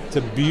 It's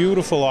a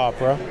beautiful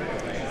opera,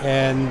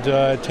 and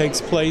it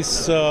takes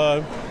place...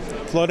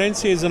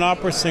 Florencia is an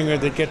opera singer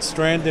that gets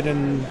stranded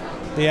in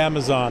the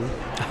Amazon,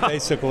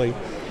 basically.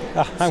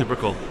 Super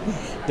cool.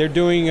 They're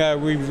doing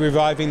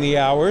reviving the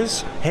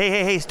hours.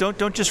 Hey!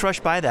 Don't just rush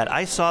by that.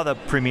 I saw the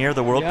premiere,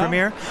 the world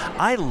premiere.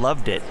 I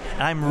loved it.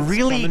 I'm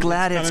really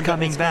glad it's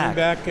coming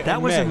back.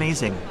 That was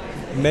amazing.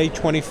 May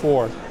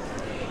 24th.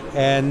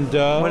 And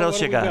what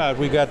else you got?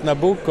 We got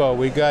Nabucco.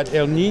 We got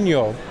El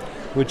Nino,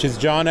 which is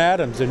John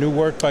Adams, a new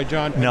work by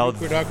John. No,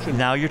 production.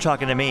 Now you're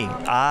talking to me.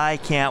 I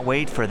can't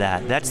wait for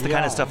that. That's the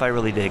kind of stuff I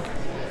really dig.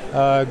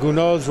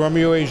 Gounod's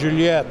Romeo et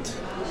Juliet.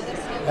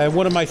 And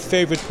one of my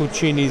favorite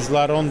Puccini's,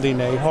 La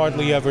Rondine,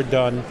 hardly ever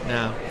done.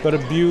 No. But a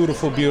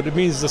beautiful. It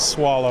means the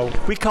swallow.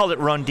 We called it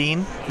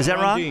Rondine. Is that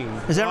wrong?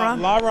 Is that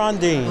wrong? La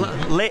Rondine.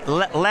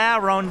 La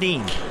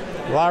Rondine.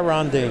 La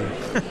Rondine.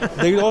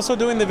 They're also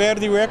doing the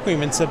Verdi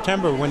Requiem in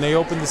September when they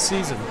open the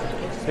season.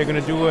 They're going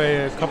to do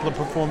a couple of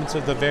performances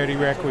of the Verdi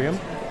Requiem.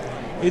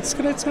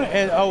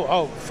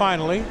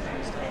 Finally,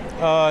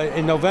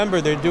 in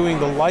November they're doing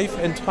The Life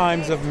and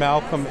Times of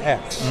Malcolm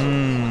X.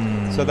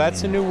 So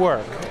that's a new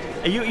work.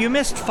 You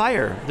missed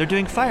Fire. They're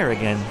doing Fire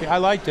again. I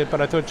liked it,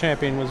 but I thought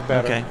Champion was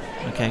better.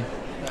 Okay.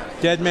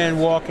 Dead Man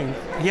Walking.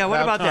 Yeah,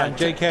 what about that?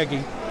 Jake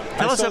Heggie.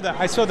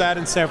 I saw that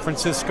in San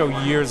Francisco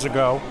years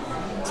ago.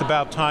 It's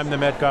about time the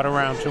Met got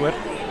around to it.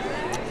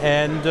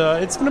 And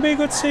it's going to be a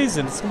good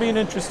season. It's going to be an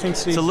interesting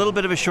season. It's a little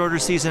bit of a shorter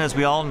season, as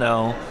we all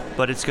know,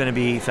 but it's going to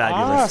be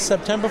fabulous.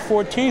 September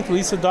 14th,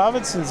 Lisa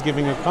Davidson's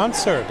giving a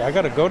concert. I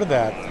got to go to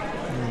that.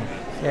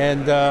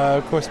 And,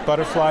 of course,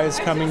 Butterfly is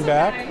coming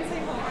back.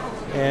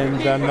 And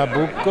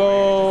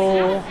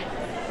Nabucco,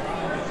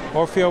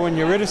 Orfeo and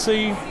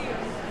Eurydice,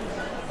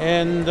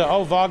 and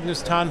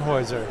Wagner's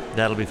Tannhäuser.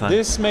 That'll be fun.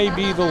 This may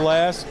be the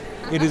last.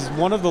 It is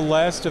one of the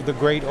last of the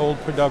great old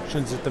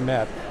productions at the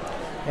Met,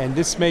 and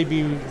this may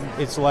be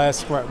its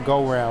last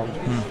go-round.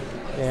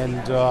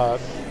 And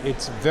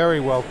it's very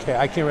well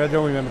cast. I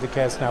don't remember the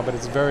cast now, but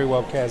it's very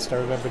well cast. I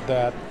remembered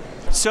that.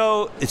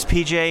 So it's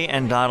PJ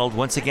and Donald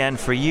once again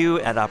for you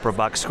at Opera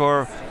Box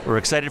Score. We're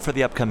excited for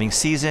the upcoming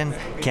season.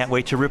 Can't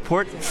wait to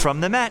report from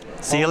the Met.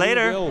 See you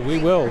later. We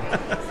will.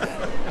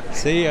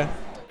 See ya.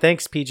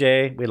 Thanks,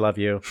 PJ. We love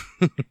you.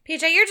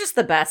 PJ, you're just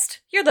the best.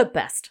 You're the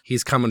best.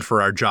 He's coming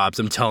for our jobs.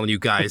 I'm telling you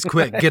guys.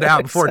 Quick, get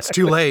out before it's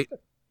too late.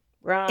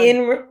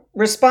 In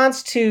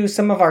response to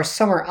some of our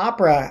summer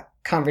opera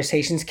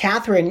conversations,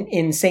 Catherine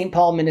in St.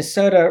 Paul,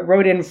 Minnesota,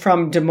 wrote in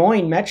from Des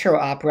Moines Metro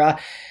Opera.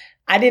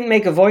 I didn't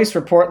make a voice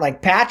report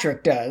like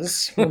Patrick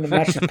does from the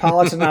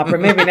Metropolitan Opera.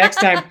 Maybe next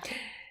time.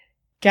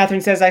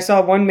 Catherine says, I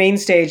saw one main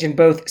stage and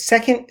both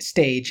second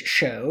stage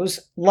shows.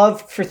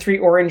 Love for Three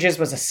Oranges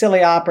was a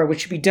silly opera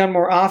which should be done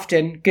more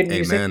often. Good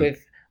music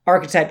with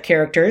archetype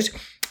characters.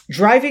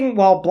 Driving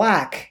While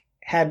Black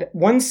had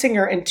one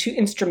singer and two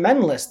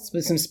instrumentalists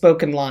with some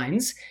spoken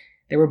lines.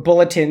 There were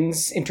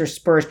bulletins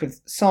interspersed with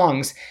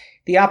songs.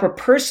 The opera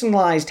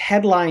personalized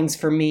headlines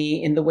for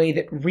me in the way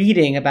that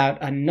reading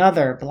about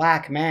another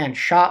black man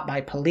shot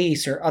by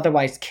police or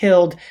otherwise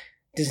killed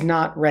does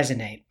not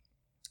resonate.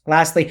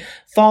 Lastly,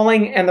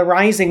 Falling and the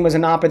Rising was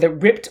an opera that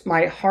ripped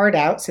my heart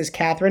out, says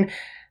Catherine.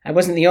 I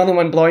wasn't the only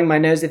one blowing my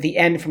nose at the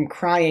end from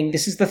crying.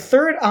 This is the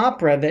third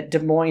opera that Des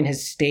Moines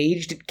has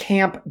staged at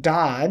Camp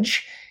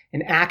Dodge,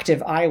 an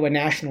active Iowa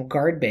National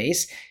Guard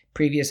base.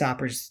 Previous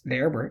operas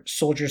there were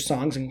Soldier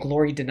Songs and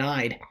Glory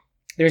Denied.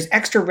 There's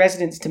extra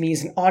resonance to me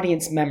as an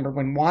audience member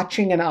when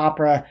watching an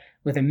opera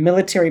with a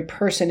military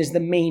person as the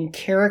main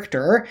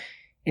character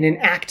in an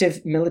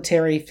active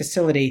military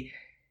facility.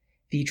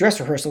 The dress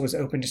rehearsal was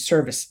open to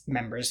service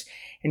members.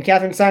 And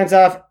Catherine signs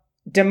off,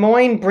 Des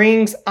Moines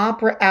brings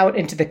opera out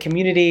into the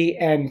community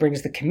and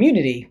brings the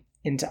community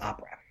into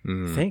opera.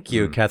 Thank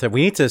you, Catherine.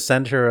 We need to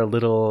send her a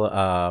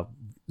little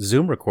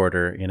Zoom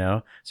recorder,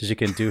 so she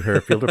can do her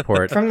field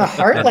report. From the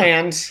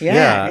Heartland.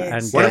 Yeah.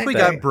 And what if we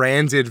got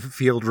branded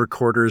field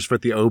recorders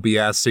with the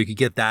OBS so you could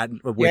get that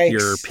with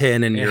your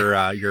pin and your.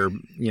 I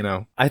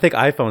think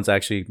iPhones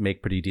actually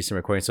make pretty decent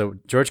recordings. So,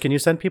 George, can you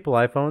send people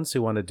iPhones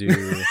who want to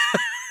do...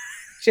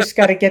 Just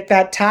got to get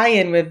that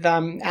tie-in with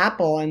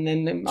Apple, and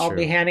then I'll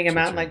be handing them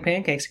out like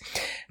pancakes.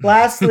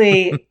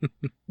 Lastly,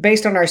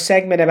 based on our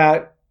segment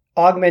about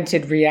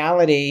augmented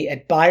reality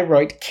at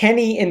Bayreuth,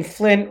 Kenny in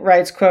Flint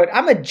writes, quote,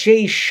 I'm a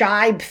Jay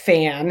Scheib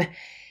fan.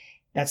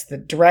 That's the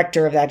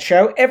director of that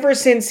show. Ever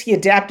since he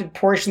adapted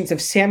portions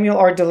of Samuel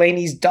R.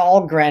 Delaney's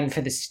Dahlgren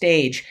for the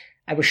stage,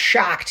 I was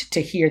shocked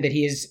to hear that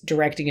he is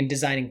directing and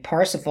designing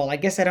Parsifal. I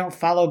guess I don't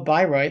follow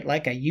Bayreuth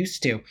like I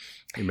used to.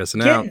 You're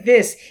missing out. Get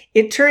this.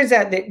 It turns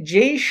out that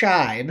Jay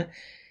Scheib,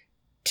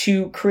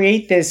 to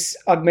create this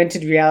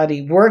augmented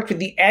reality, worked with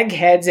the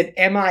eggheads at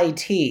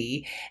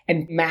MIT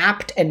and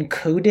mapped and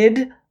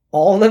coded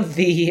all of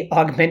the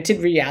augmented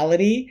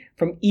reality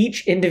from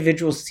each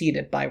individual seat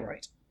at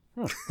Bayreuth.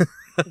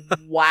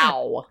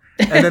 Wow.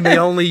 And then they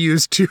only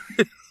used two.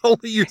 They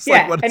only used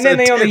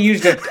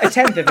a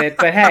tenth of it,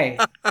 but hey.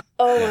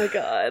 Oh my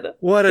God.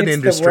 What an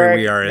industry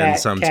we are in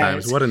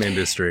sometimes. Counts. What an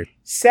industry.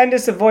 Send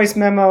us a voice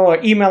memo or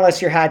email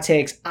us your hot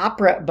takes,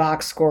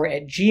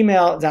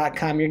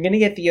 operaboxscore@gmail.com. You're going to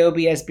get the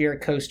OBS beer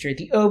coaster,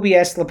 the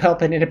OBS lapel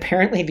pin, and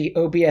apparently the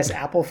OBS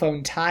Apple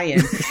phone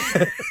tie-in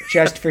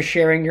just for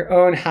sharing your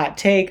own hot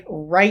take.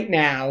 Right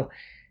now,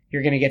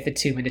 you're going to get the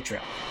 2-minute drill.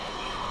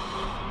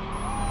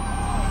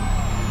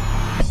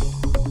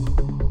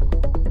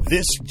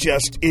 This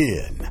just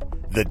in,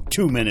 the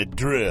 2-minute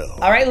drill.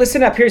 All right,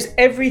 listen up. Here's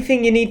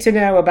everything you need to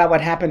know about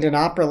what happened in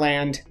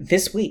Operaland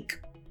this week.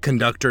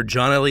 Conductor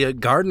John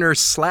Elliott Gardner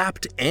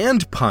slapped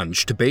and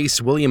punched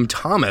bass William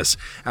Thomas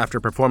after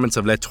a performance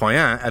of Les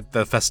Troyens at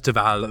the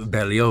Festival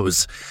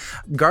Berlioz.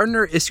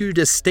 Gardner issued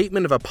a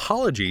statement of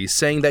apology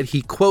saying that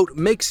he, quote,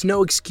 makes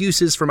no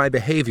excuses for my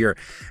behavior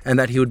and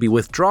that he would be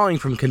withdrawing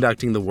from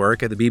conducting the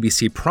work at the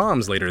BBC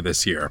Proms later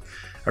this year.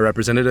 A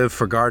representative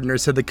for Gardner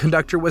said the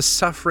conductor was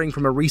suffering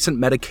from a recent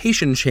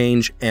medication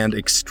change and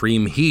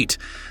extreme heat.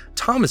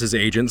 Thomas's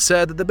agent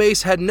said that the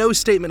bass had no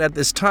statement at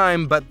this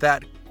time, but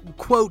that,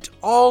 quote,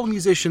 all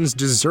musicians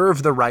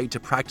deserve the right to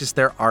practice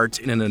their art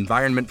in an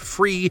environment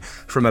free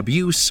from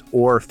abuse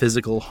or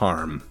physical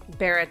harm.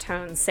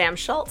 Baritone Sam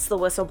Schultz, the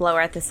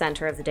whistleblower at the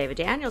center of the David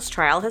Daniels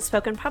trial, has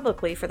spoken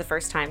publicly for the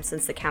first time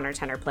since the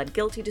countertenor pled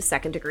guilty to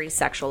second-degree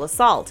sexual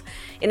assault.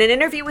 In an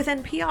interview with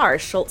NPR,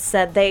 Schultz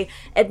said they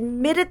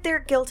admitted their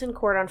guilt in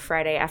court on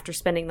Friday after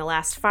spending the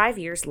last 5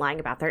 years lying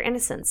about their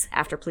innocence.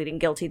 After pleading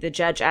guilty, the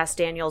judge asked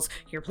Daniels,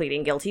 "You're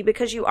pleading guilty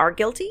because you are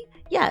guilty?"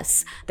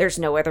 "Yes." "There's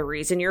no other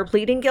reason you're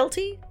pleading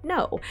guilty?"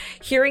 "No."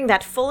 Hearing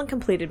that full and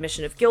complete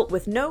admission of guilt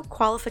with no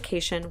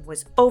qualification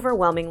was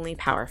overwhelmingly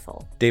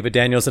powerful. David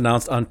Daniels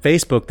announced on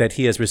Facebook that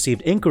he has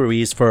received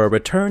inquiries for a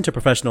return to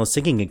professional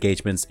singing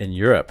engagements in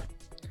Europe.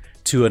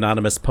 2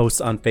 anonymous posts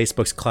on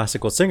Facebook's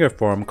Classical Singer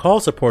forum call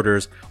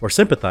supporters or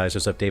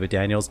sympathizers of David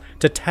Daniels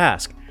to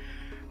task,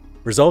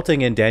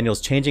 resulting in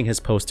Daniels changing his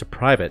post to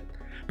private,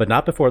 but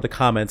not before the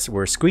comments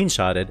were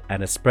screenshotted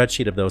and a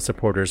spreadsheet of those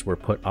supporters were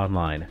put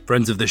online.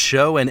 Friends of the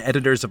show and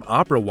editors of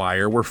Opera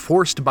Wire were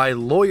forced by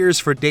lawyers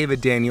for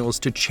David Daniels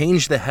to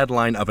change the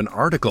headline of an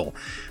article.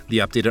 The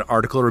updated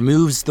article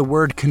removes the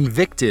word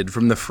convicted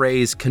from the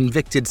phrase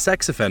convicted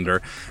sex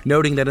offender,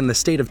 noting that in the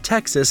state of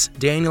Texas,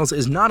 Daniels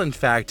is not in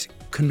fact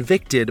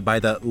convicted by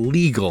the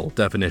legal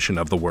definition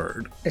of the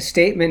word. A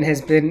statement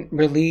has been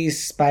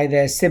released by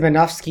the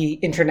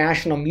Simanovsky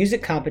International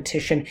Music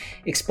Competition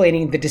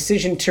explaining the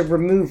decision to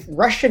remove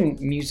Russian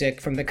music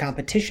from the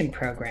competition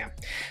program.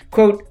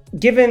 Quote,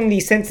 "Given the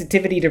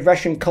sensitivity to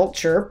Russian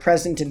culture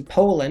present in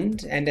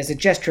Poland, and as a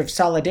gesture of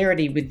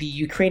solidarity with the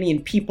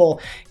Ukrainian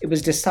people, it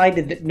was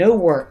decided that no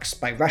works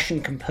by Russian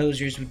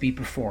composers would be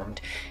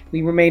performed.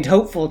 We remained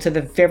hopeful to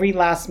the very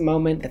last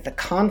moment that the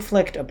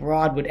conflict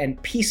abroad would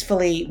end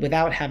peacefully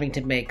without having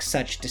to make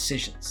such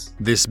decisions."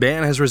 This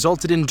ban has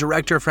resulted in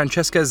director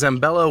Francesca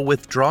Zambello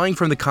withdrawing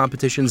from the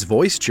competition's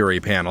voice jury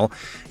panel.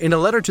 In a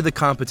letter to the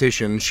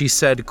competition, she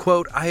said,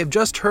 quote, "I have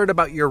just heard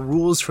about your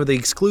rules for the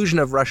exclusion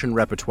of Russian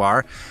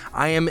repertoire.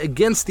 I am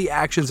against the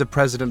actions of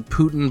President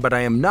Putin, but I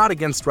am not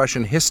against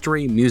Russian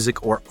history,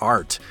 music, or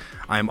art.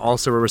 I am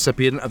also a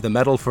recipient of the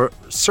Medal for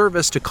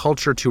Service to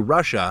Culture to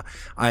Russia.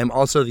 I am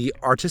also the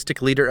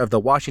artistic leader of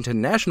the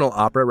Washington National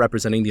Opera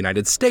representing the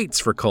United States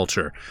for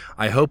culture.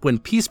 I hope when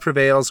peace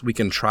prevails, we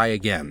can try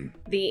again.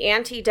 The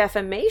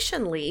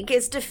Anti-Defamation League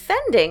is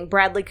defending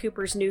Bradley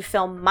Cooper's new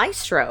film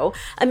Maestro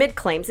amid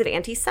claims of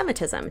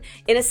anti-Semitism.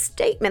 In a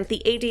statement,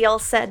 the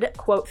ADL said,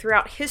 quote,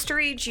 "Throughout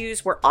history,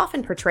 Jews were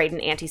often portrayed in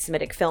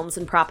anti-Semitic films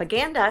and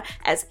propaganda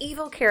as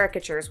evil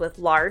caricatures with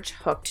large,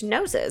 hooked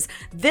noses.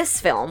 This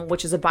film,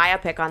 which is a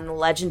biopic on the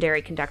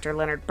legendary conductor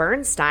Leonard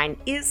Bernstein,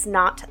 is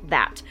not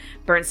that."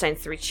 Bernstein's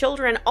 3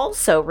 children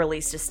also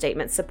released a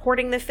statement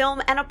supporting the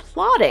film and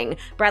applauding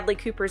Bradley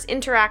Cooper's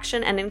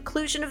interaction and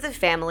inclusion of the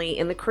family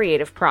in the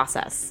creative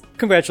process.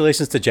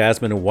 Congratulations to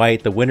Jasmine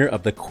White, the winner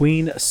of the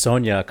Queen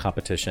Sonia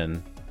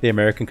competition. The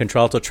American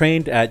contralto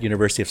trained at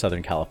University of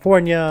Southern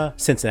California,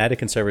 Cincinnati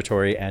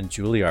Conservatory, and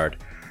Juilliard.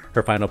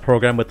 Her final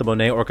program with the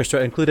Monet Orchestra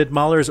included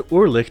Mahler's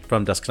Urlicht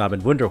from Das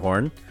Knaben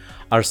Wunderhorn,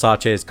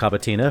 Arsace's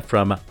Cavatina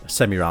from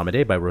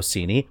Semiramide by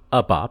Rossini,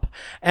 a bop,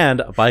 and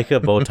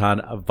Weiche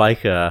Wotan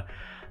Weiche,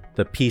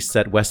 the piece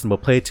that Weston will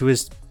play to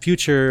his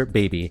future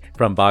baby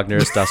from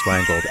Wagner's Das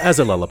Rheingold as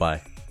a lullaby.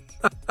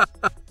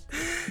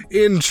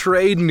 In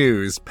trade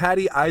news,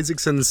 Patty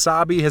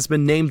Isaacson-Sabe has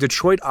been named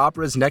Detroit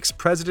Opera's next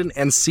president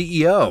and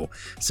CEO,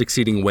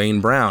 succeeding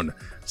Wayne Brown.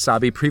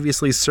 Sabe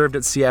previously served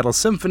at Seattle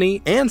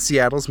Symphony and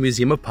Seattle's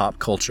Museum of Pop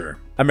Culture.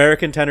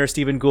 American tenor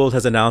Stephen Gould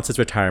has announced his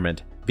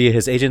retirement. Via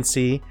his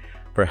agency,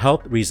 for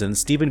health reasons,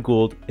 Stephen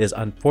Gould is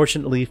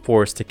unfortunately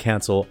forced to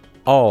cancel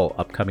all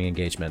upcoming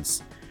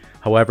engagements.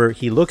 However,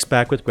 he looks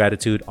back with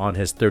gratitude on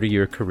his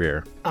 30-year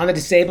career. On the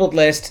disabled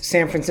list,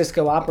 San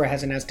Francisco Opera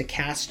has announced a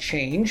cast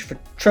change for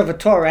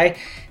Trovatore.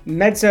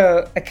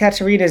 Mezzo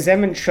Ekaterina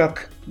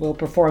Zemenchuk will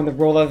perform the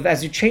role of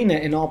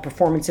Azucena in all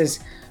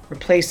performances,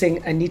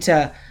 replacing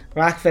Anita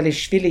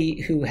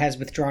Rakhvelishvili, who has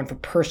withdrawn for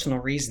personal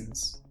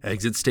reasons.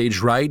 Exit stage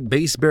right,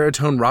 bass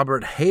baritone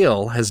Robert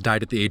Hale has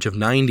died at the age of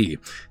 90.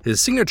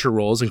 His signature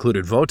roles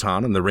included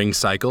Wotan in The Ring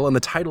Cycle and the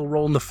title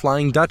role in The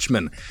Flying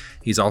Dutchman.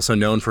 He's also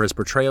known for his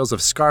portrayals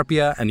of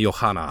Scarpia and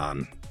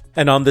Johanna.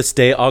 And on this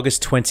day,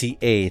 August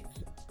 28th,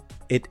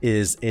 it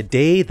is a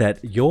day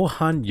that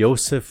Johann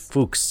Josef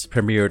Fuchs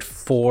premiered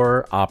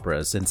 4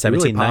 operas. In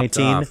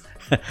 1719,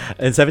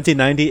 in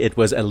 1790, it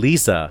was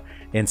Elisa.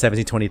 In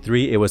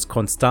 1723, it was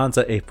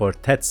Costanza e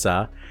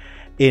Fortezza.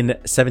 In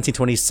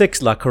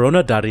 1726, La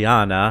Corona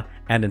d'Ariana,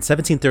 and in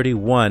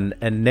 1731,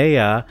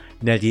 Enea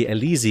negli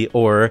Elisi,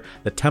 or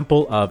The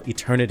Temple of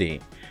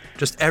Eternity.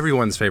 Just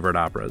everyone's favorite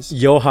operas.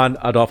 Johann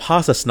Adolf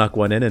Hasse snuck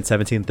one in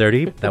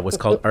 1730. That was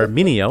called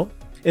Arminio.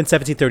 In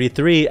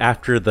 1733,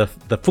 after the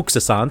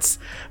Fuchsessance,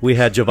 we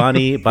had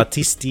Giovanni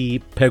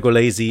Battisti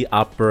Pergolesi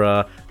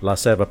opera La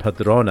Serva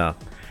Padrona.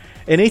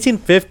 In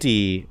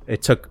 1850,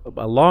 it took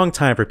a long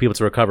time for people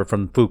to recover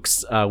from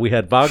Fuchs. We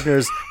had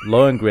Wagner's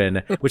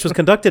Lohengrin, which was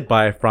conducted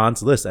by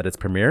Franz Liszt at its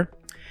premiere.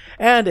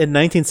 And in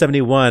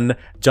 1971,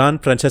 Gian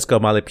Francesco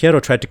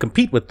Malipiero tried to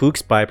compete with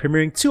Fuchs by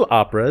premiering 2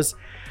 operas,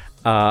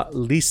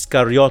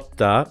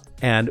 L'Iscariotta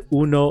and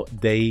Uno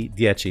dei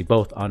Dieci,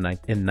 both in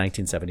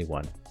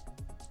 1971.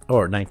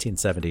 Or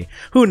 1970.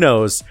 Who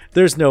knows?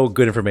 There's no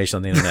good information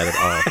on the internet at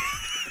all.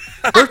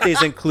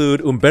 Birthdays include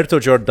Umberto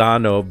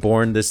Giordano,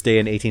 born this day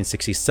in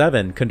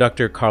 1867,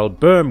 conductor Carl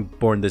Böhm,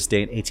 born this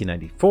day in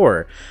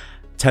 1894,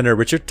 tenor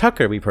Richard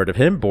Tucker, we've heard of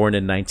him, born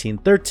in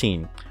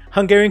 1913,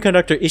 Hungarian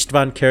conductor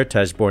István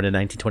Kertész, born in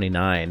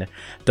 1929,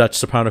 Dutch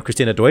soprano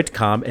Christina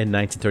Deutkamp in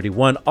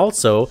 1931,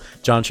 also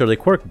John Shirley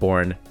Quirk,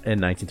 born in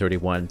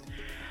 1931.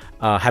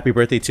 Happy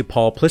birthday to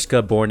Paul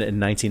Pliszka, born in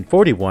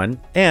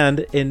 1941, and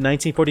in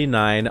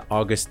 1949,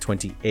 August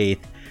 28th,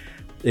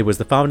 it was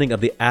the founding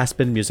of the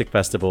Aspen Music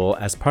Festival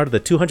as part of the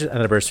 200th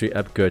anniversary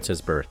of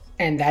Goethe's birth.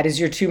 And that is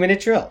your 2-minute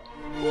drill.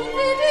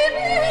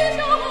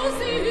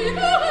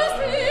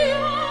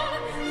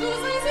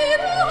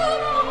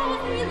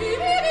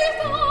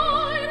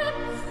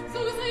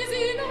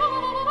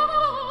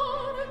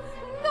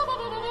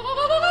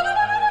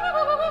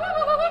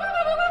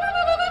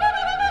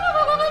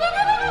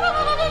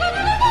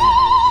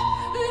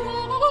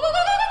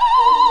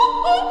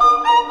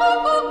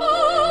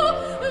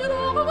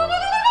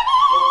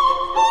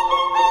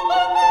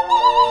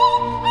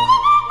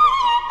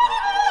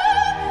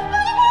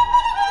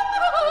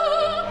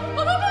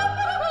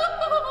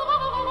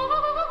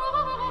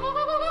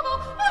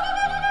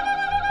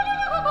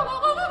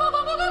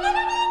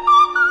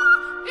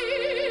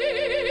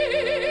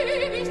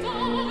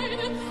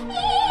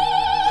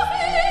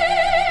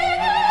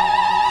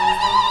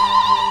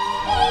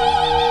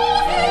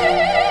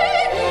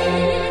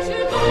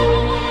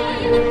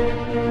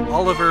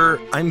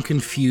 I'm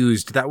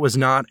confused. That was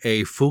not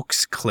a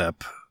Fuchs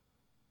clip.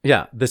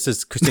 Yeah, this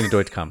is Christina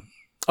Deutkamp.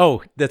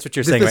 Oh, that's what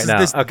you're saying right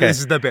now. Okay, this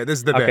is the bit.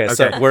 Okay,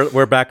 so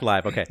we're back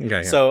live. Okay,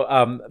 yeah.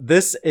 So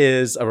this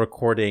is a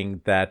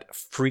recording that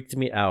freaked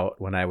me out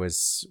when I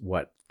was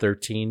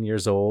 13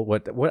 years old.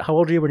 What? How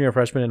old were you when you were a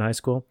freshman in high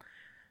school?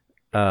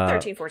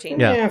 13, 14.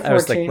 Yeah, 14. I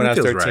was like when I was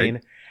 13,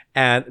 right.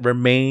 and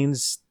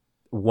remains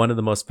one of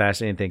the most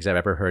fascinating things I've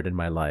ever heard in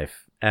my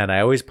life. And I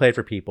always play it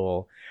for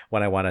people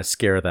when I want to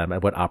scare them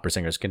at what opera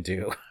singers can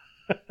do.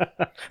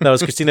 That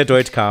was Christina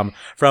Deutschkam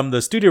from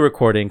the studio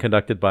recording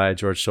conducted by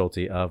George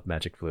Schulte of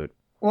Magic Flute.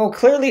 Well,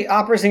 clearly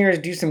opera singers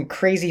do some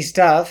crazy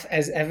stuff,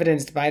 as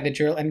evidenced by the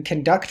drill, and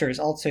conductors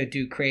also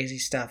do crazy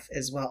stuff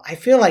as well. I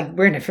feel like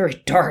we're in a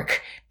very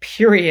dark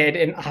period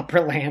in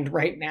opera land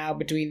right now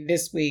between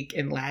this week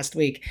and last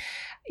week.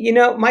 You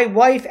know, my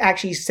wife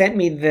actually sent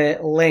me the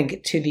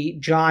link to the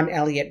John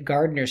Elliott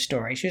Gardner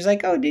story. She was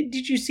like, oh,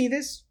 did you see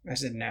this? I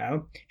said,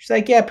 no. She's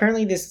like, yeah,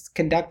 apparently this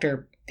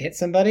conductor hit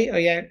somebody. Oh,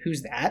 yeah,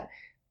 who's that?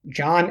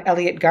 John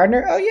Elliott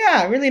Gardner? Oh,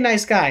 yeah, really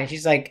nice guy. And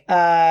she's like,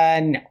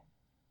 no.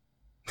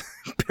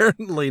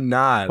 Apparently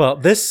not. Well,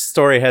 this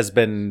story has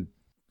been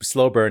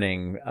slow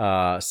burning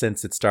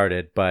since it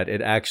started, but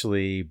it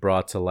actually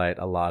brought to light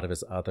a lot of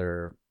his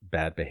other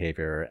bad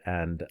behavior.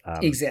 And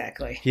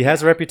exactly. He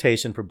has a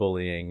reputation for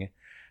bullying.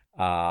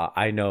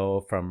 I know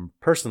from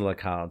personal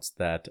accounts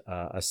that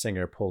a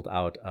singer pulled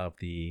out of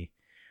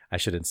I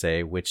shouldn't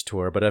say which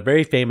tour, but a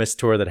very famous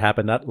tour that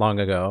happened not long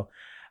ago.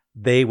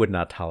 They would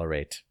not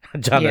tolerate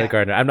John Elliott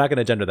Gardner. I'm not going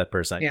to gender that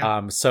person.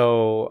 Yeah.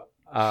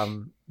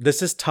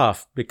 This is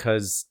tough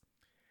because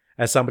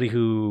as somebody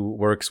who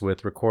works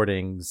with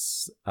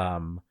recordings,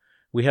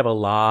 we have a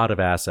lot of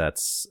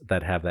assets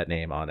that have that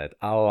name on it.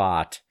 A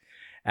lot.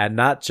 And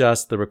not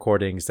just the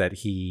recordings that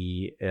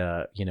he,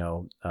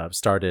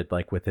 started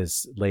like with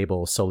his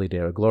label Soli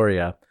Deo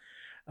Gloria,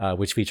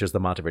 which features the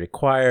Monteverdi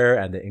Choir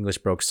and the English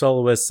Baroque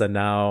soloists, and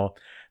now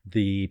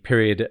the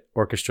period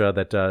orchestra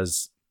that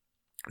does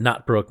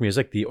not Baroque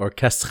music, the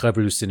Orchestre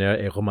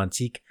Révolutionnaire et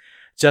Romantique.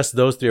 Just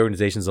those three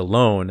organizations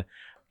alone,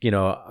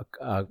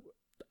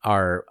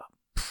 are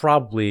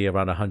probably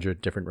around 100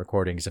 different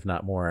recordings, if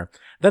not more.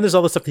 Then there's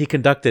all the stuff that he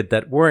conducted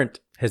that weren't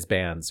his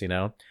bands,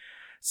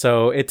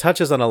 So it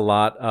touches on a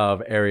lot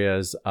of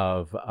areas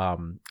of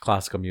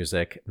classical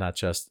music, not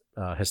just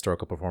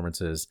historical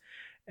performances.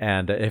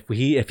 And if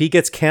he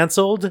gets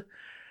canceled,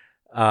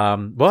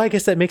 I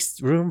guess that makes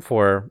room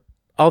for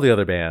all the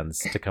other bands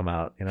to come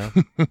out,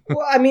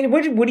 Well, I mean,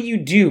 what do you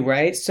do,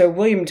 right? So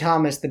William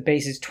Thomas, the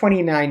bass, is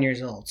 29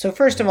 years old. So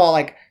first of all,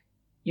 like,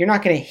 you're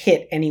not going to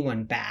hit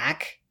anyone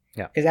back.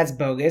 Yeah. Because that's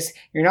bogus.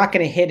 You're not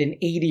going to hit an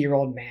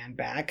 80-year-old man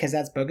back because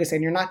that's bogus.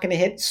 And you're not going to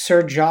hit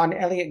Sir John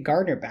Elliott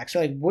Gardner back. So,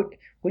 like, what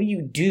do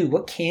you do?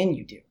 What can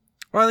you do?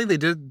 Well, I think they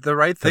did the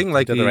right thing.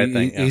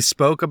 He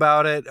spoke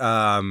about it.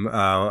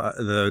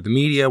 The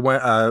media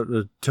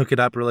took it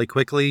up really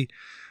quickly.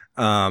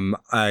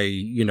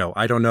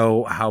 I don't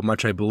know how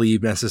much I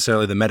believe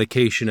necessarily the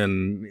medication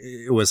and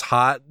it was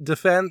hot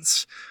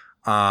defense.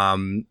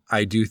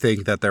 I do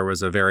think that there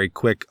was a very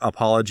quick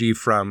apology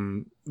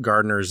from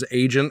Gardner's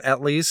agent,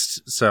 at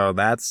least. So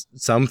that's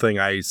something,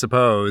 I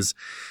suppose.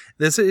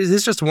 This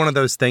is just one of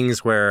those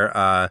things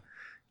where,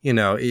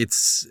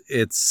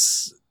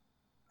 it's.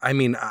 I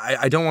mean,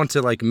 I don't want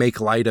to like make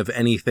light of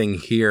anything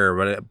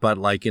here, but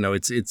like,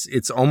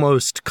 it's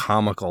almost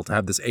comical to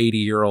have this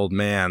 80-year-old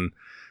man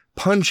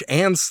punch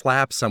and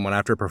slap someone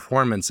after a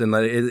performance, and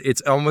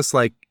it's almost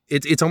like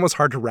it's almost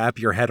hard to wrap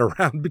your head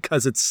around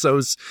because it's so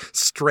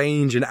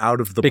strange and out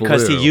of the blue.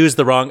 Because he used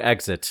the wrong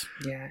exit.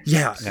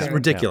 Yeah, it's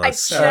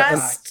ridiculous.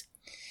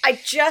 I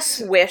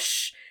just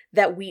wish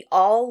that we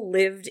all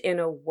lived in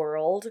a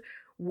world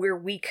where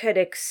we could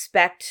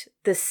expect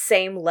the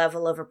same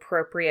level of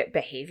appropriate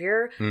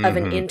behavior of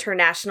an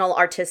international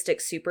artistic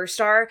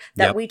superstar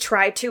that we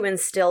try to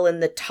instill in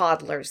the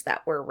toddlers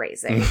that we're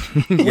raising.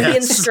 Yes. We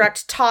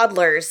instruct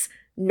toddlers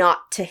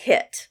not to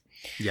hit.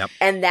 Yep.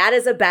 And that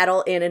is a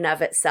battle in and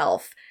of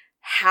itself.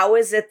 How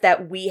is it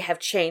that we have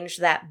changed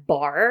that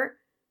bar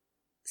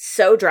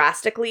so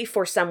drastically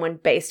for someone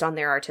based on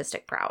their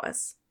artistic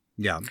prowess?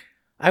 Yeah.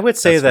 I would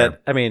say That's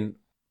that, fair.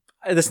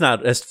 It's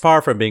not as far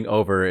from being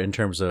over in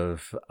terms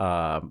of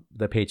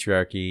the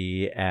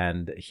patriarchy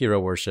and hero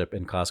worship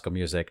in classical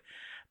music,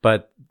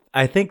 but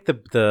I think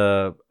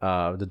the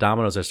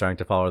dominoes are starting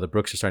to fall, or the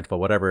brooks are starting to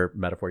fall, whatever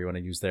metaphor you want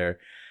to use there,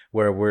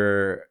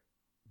 where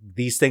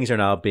these things are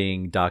now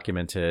being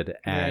documented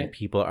and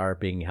people are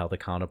being held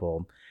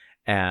accountable,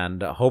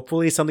 and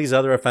hopefully some of these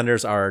other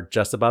offenders are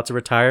just about to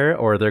retire,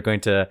 or they're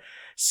going to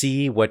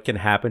see what can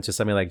happen to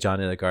somebody like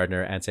John Elliott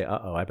Gardner and say,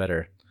 I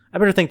better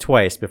think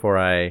twice before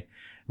I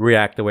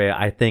react the way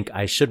I think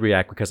I should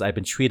react, because I've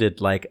been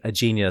treated like a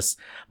genius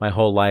my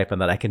whole life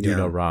and that I can do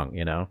no wrong,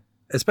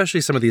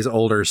 Especially some of these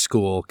older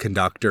school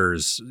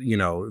conductors,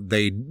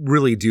 they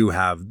really do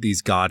have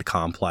these God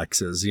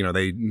complexes.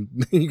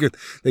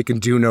 They can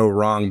do no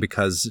wrong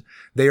because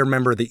they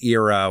remember the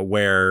era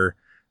where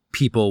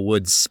people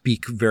would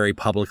speak very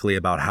publicly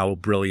about how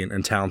brilliant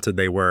and talented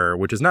they were,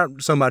 which is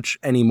not so much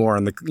anymore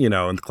in the in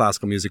the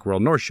classical music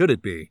world, nor should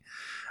it be.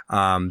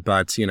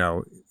 But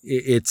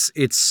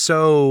it's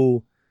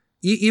so.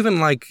 Even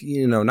like,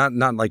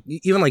 not like,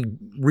 even like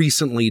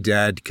recently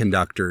dead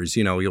conductors,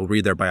 you'll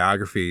read their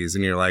biographies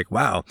and you're like,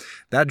 wow,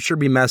 that'd sure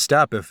be messed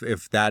up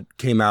if that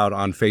came out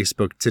on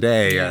Facebook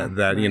today,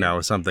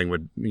 something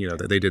would,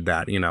 that they did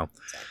that, Exactly.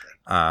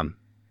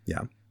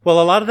 Yeah. Well,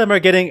 a lot of them are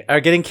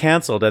getting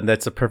canceled, and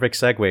that's a perfect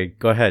segue.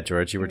 Go ahead,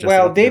 George. You were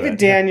just David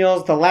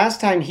Daniels. The last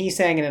time he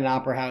sang in an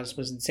opera house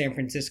was in San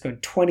Francisco in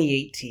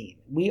 2018.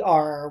 We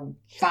are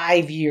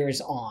 5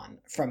 years on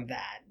from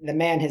that. The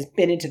man has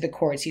been into the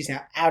courts. He's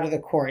now out of the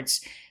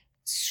courts.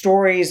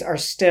 Stories are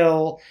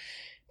still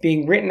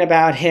being written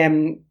about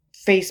him.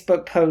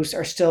 Facebook posts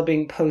are still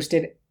being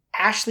posted.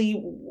 Ashley,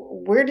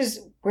 where does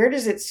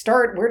it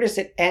start? Where does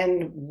it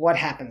end? What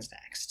happens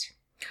next?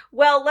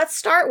 Well, let's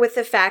start with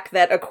the fact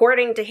that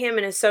according to him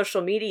and his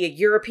social media,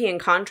 European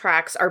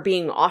contracts are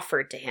being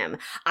offered to him.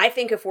 I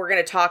think if we're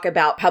going to talk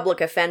about public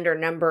offender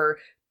number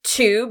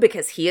 2,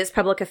 because he is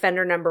public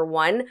offender number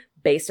 1,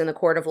 based in the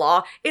court of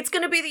law, it's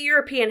going to be the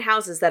European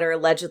houses that are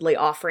allegedly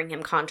offering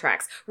him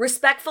contracts.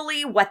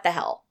 Respectfully, what the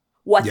hell?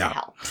 What the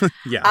hell?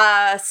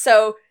 Yeah.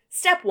 So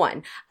step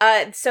 1.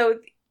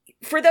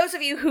 For those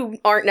of you who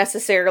aren't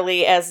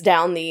necessarily as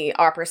down the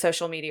opera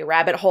social media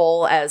rabbit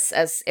hole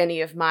as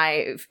any of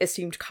my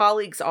esteemed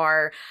colleagues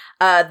are,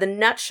 the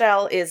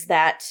nutshell is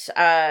that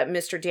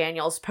Mr.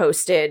 Daniels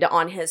posted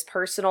on his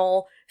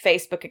personal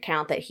Facebook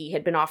account that he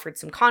had been offered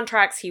some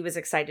contracts. He was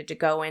excited to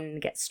go in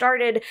and get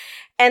started.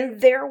 And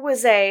there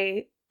was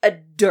a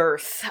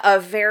dearth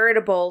of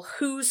veritable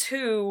who's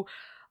who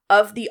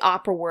of the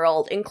opera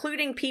world,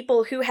 including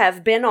people who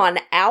have been on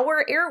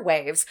our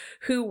airwaves,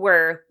 who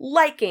were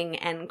liking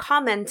and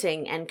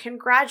commenting and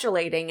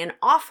congratulating and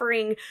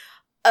offering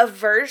a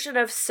version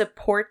of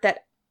support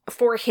that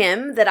for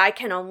him that I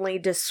can only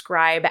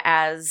describe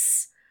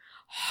as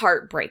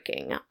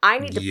heartbreaking. I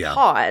need to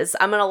pause.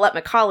 I'm going to let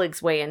my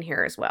colleagues weigh in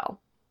here as well.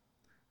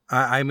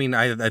 I mean,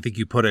 I think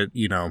you put it,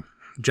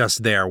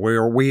 just there,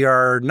 where we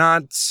are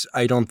not,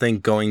 I don't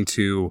think, going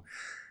to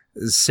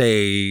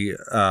say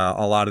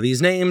a lot of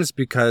these names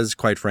because,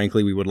 quite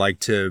frankly, we would like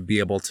to be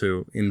able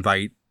to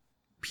invite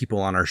people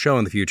on our show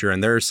in the future.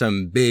 And there are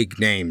some big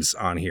names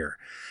on here,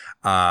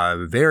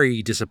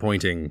 very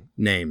disappointing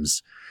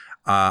names.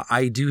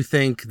 I do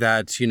think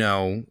that,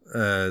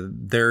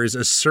 there's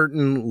a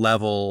certain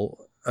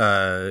level,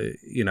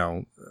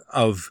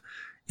 of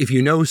if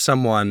you know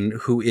someone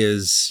who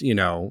is,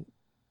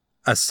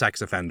 a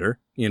sex offender,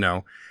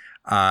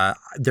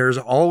 there's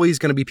always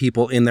going to be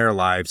people in their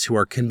lives who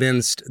are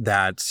convinced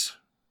that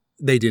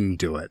they didn't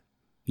do it.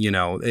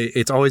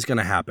 It's always going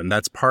to happen.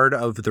 That's part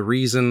of the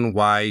reason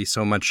why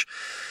so much,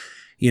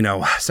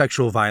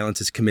 sexual violence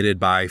is committed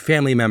by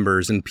family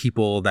members and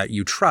people that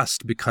you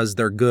trust because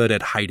they're good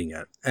at hiding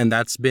it. And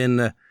that's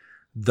been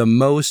the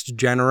most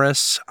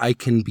generous I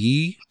can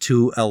be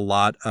to a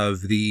lot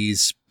of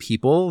these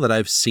people that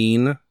I've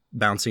seen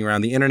bouncing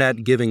around the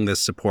internet giving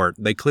this support.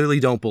 They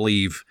clearly don't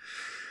believe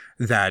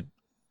that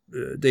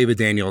David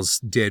Daniels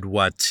did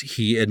what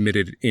he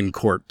admitted in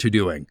court to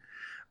doing.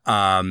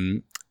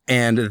 And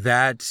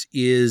that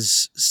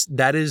is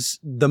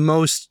the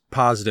most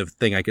positive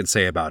thing I can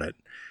say about it.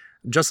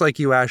 Just like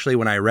you, Ashley,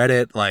 when I read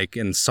it,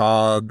 and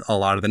saw a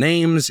lot of the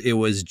names, it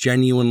was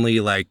genuinely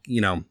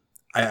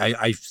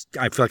I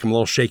feel like I'm a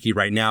little shaky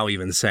right now,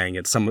 even saying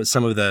it. Some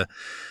of the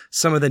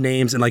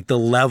names and the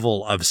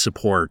level of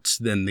support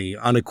and the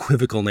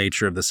unequivocal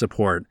nature of the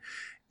support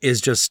is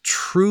just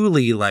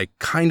truly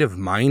kind of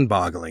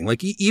mind-boggling.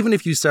 Even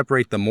if you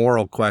separate the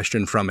moral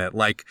question from it,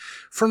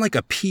 from a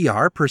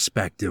PR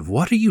perspective,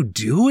 what are you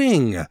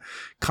doing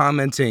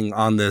commenting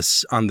on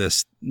this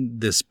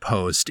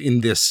post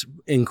in this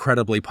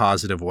incredibly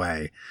positive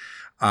way?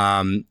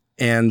 And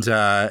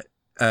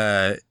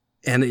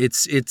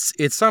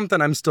it's something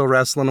I'm still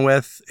wrestling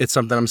with. It's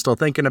something I'm still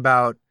thinking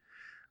about,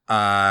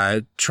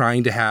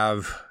 trying to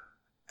have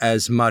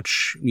as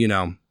much,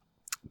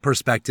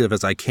 perspective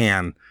as I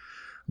can.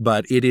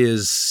 But it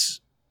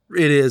is,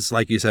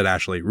 like you said,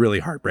 Ashley, really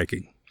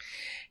heartbreaking.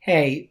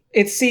 Hey,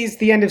 it's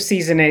the end of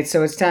season 8,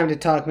 so it's time to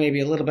talk maybe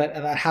a little bit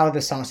about how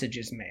the sausage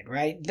is made,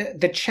 right?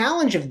 The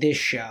challenge of this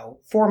show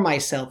for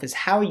myself is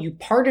how you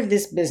part of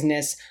this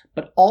business,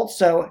 but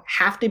also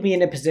have to be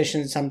in a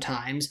position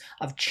sometimes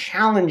of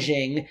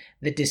challenging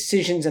the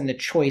decisions and the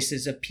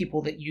choices of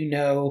people that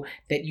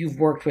that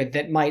you've worked with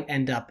that might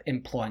end up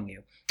employing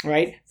you.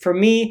 Right? For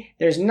me,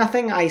 there's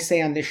nothing I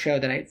say on this show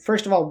that I,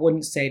 first of all,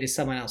 wouldn't say to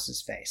someone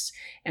else's face.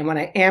 And when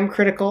I am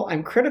critical,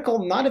 I'm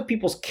critical not of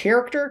people's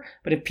character,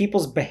 but of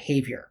people's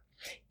behavior.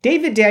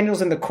 David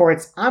Daniels in the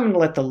courts, I'm going to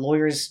let the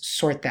lawyers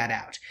sort that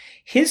out.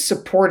 His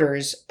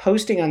supporters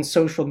posting on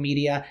social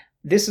media,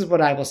 this is what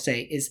I will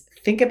say, is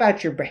think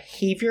about your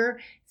behavior,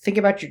 think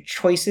about your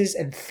choices,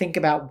 and think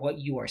about what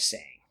you are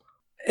saying.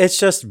 It's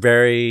just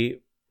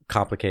very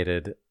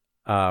complicated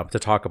to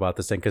talk about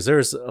this thing because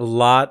there's a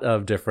lot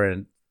of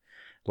different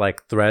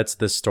threads to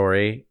this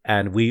story,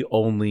 and we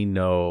only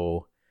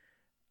know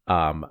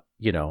what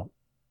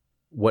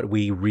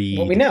we read,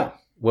 what we know.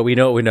 We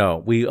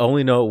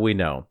only know what we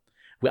know.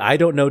 I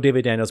don't know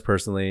David Daniels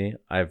personally.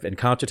 I've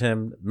encountered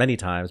him many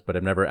times, but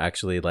I've never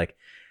actually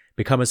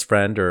become his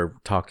friend or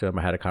talked to him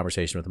or had a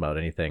conversation with him about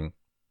anything.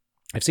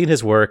 I've seen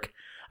his work.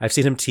 I've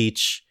seen him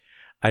teach.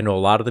 I know a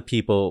lot of the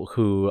people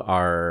who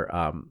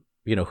are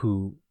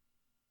who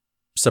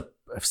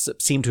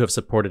seem to have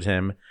supported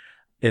him.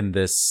 in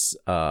this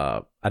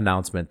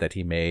announcement that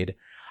he made.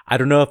 I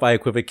don't know if I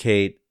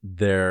equivocate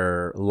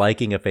their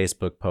liking a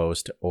Facebook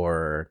post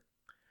or,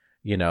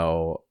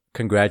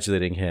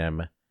 congratulating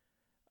him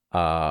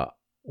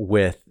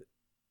with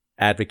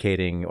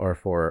advocating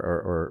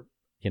or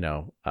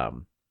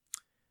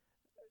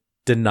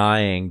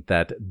denying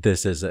that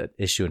this is an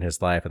issue in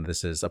his life and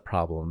this is a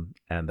problem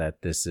and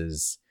that this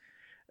is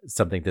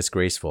something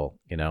disgraceful.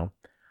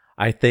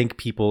 I think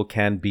people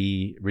can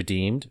be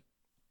redeemed.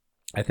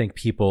 I think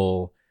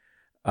people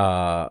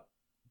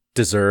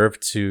deserve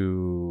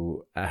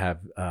to have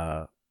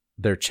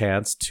their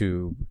chance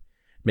to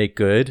make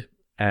good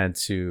and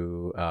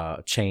to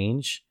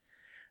change.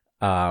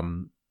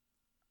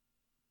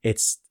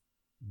 It's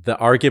the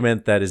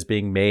argument that is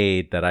being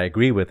made that I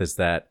agree with is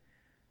that,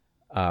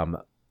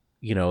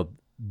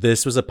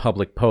 this was a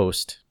public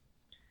post,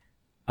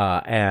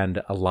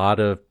 and a lot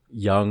of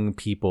young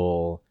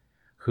people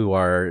who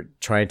are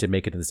trying to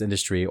make it in this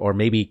industry or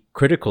maybe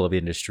critical of the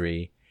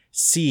industry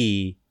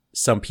see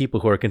some people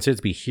who are considered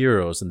to be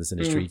heroes in this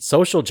industry,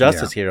 social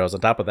justice heroes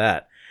on top of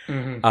that,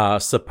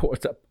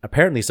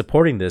 apparently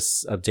supporting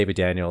this of David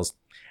Daniels,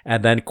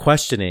 and then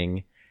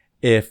questioning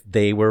if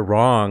they were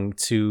wrong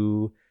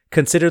to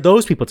consider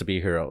those people to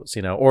be heroes,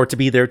 or to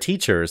be their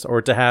teachers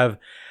or to have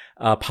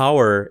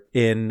power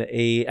in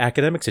a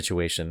academic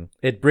situation.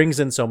 It brings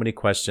in so many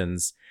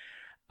questions.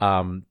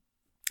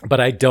 But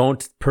I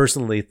don't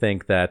personally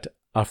think that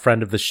a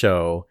friend of the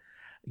show,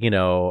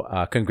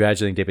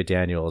 congratulating David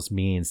Daniels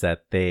means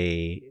that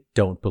they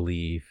don't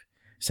believe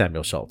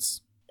Samuel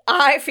Schultz.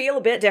 I feel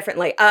a bit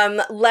differently.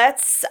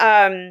 Let's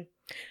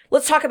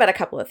talk about a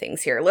couple of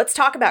things here. Let's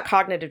talk about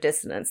cognitive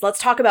dissonance. Let's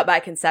talk about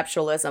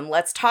biconceptualism.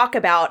 Let's talk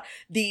about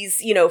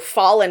these,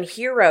 fallen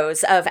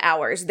heroes of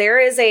ours. There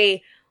is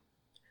a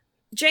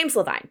James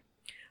Levine.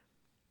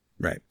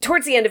 Right.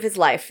 Towards the end of his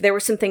life, there were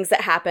some things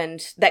that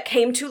happened that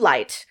came to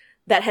light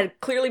that had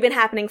clearly been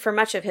happening for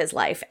much of his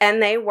life,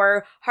 and they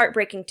were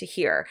heartbreaking to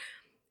hear.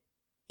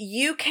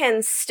 You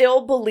can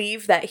still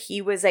believe that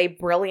he was a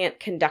brilliant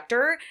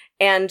conductor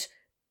and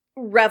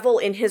revel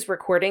in his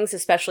recordings,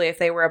 especially if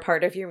they were a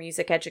part of your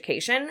music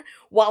education,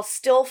 while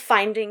still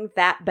finding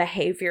that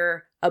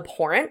behavior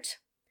abhorrent.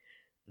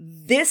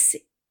 This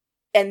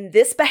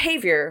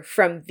behavior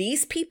from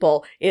these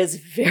people is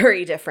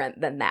very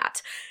different than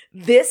that.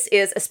 This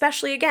is,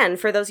 especially again,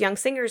 for those young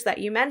singers that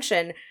you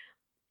mentioned,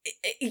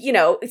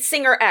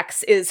 singer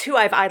X is who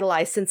I've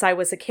idolized since I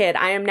was a kid.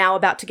 I am now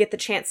about to get the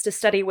chance to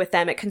study with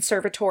them at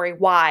Conservatory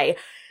Y.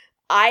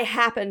 I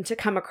happen to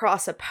come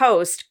across a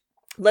post.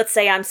 Let's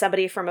say I'm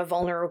somebody from a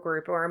vulnerable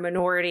group or a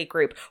minority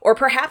group, or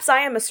perhaps I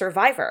am a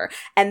survivor.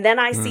 And then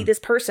I see this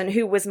person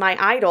who was my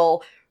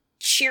idol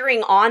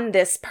cheering on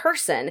this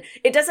person.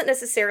 It doesn't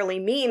necessarily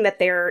mean that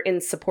they're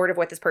in support of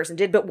what this person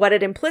did, but what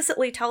it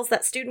implicitly tells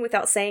that student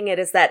without saying it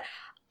is that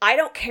I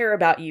don't care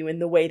about you in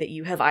the way that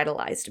you have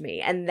idolized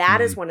me. And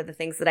that is one of the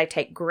things that I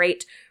take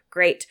great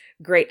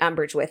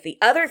umbrage with. The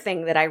other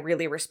thing that I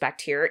really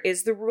respect here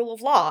is the rule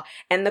of law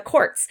and the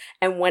courts.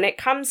 And when it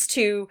comes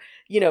to,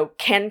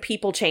 can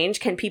people change?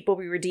 Can people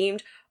be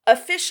redeemed?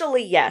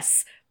 Officially,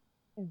 yes.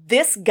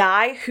 This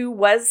guy who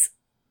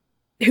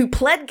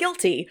pled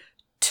guilty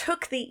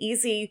took the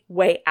easy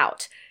way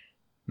out.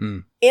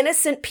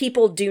 Innocent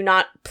people do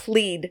not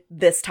plead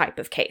this type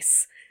of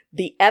case.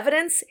 The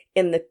evidence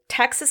in the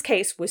Texas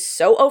case was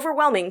so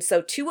overwhelming,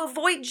 so to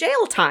avoid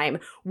jail time,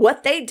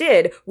 what they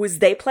did was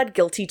they pled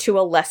guilty to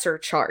a lesser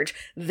charge.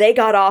 They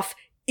got off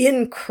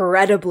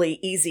incredibly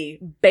easy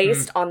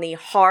based on the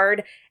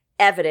hard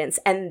evidence,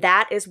 and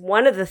that is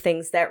one of the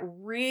things that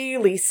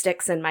really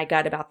sticks in my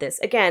gut about this.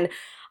 Again,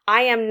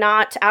 I am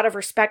not, out of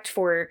respect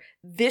for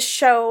this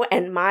show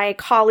and my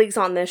colleagues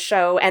on this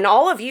show and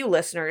all of you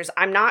listeners,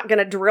 I'm not going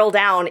to drill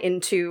down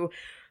into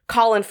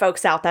calling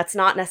folks out. That's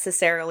not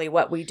necessarily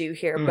what we do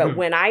here. But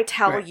when I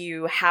tell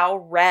you how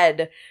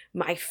red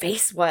my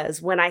face was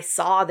when I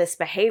saw this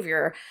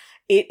behavior,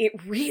 it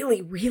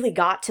really, really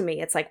got to me.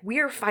 It's like,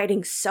 we're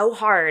fighting so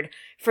hard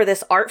for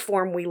this art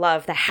form we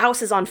love. The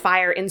house is on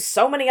fire in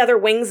so many other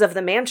wings of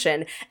the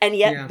mansion, and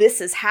yet this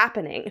is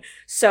happening.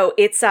 So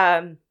it's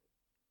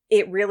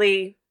it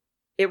really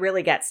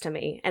gets to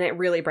me, and it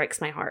really breaks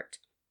my heart.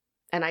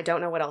 And I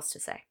don't know what else to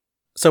say.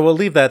 So we'll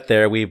leave that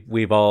there.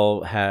 We've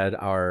all had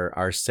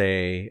our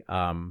say.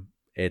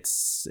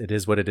 It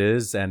is what it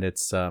is, and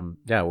it's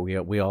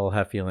we all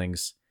have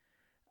feelings.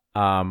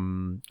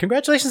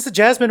 Congratulations to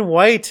Jasmine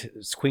White.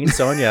 Queen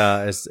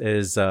Sonia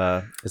is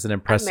an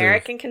impressive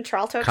American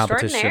contralto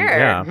competition.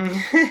 extraordinaire.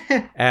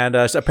 Yeah,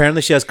 and so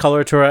apparently she has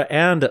coloratura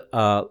and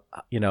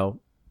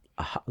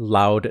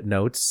loud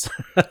notes.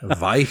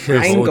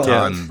 Weicher.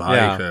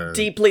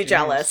 Deeply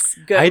jealous.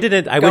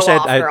 Good. I wish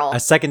I had a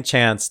second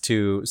chance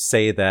to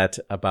say that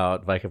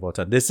about Weiche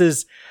Wotan. This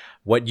is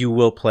what you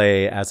will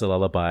play as a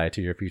lullaby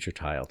to your future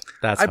child.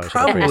 That's how I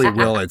probably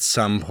will at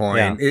some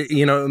point.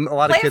 Yeah. A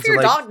lot of kids for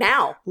your are like, dog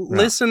now.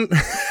 Listen,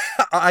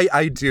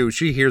 I do.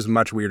 She hears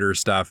much weirder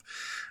stuff.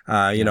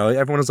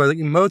 Everyone was like,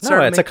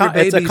 Mozart, No, it's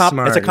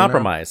a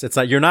compromise. It's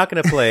not, you're not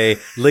going to play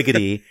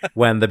Ligeti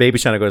when the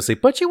baby's trying to go to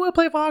sleep, but you will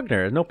play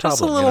Wagner. No problem.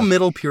 Just a little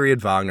middle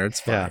period Wagner. It's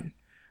fine. Yeah.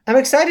 I'm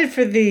excited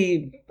for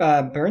the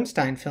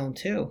Bernstein film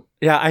too.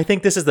 Yeah, I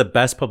think this is the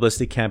best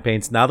publicity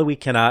campaigns now that we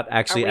cannot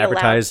actually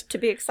advertise. To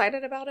be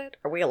excited about it?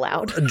 Are we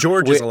allowed?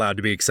 George is allowed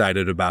to be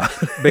excited about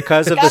it.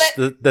 Because of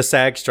the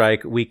SAG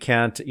strike, we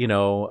can't,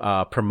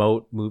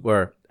 promote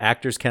or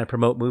actors can't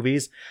promote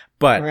movies.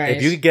 But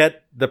if you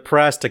get the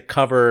press to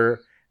cover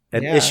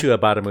an issue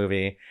about a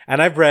movie,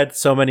 and I've read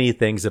so many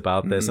things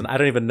about this, and I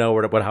don't even know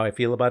how I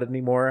feel about it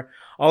anymore.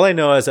 All I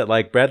know is that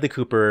like Bradley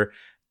Cooper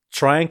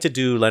trying to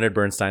do Leonard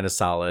Bernstein a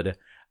solid.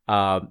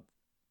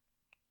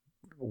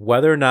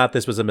 Whether or not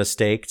this was a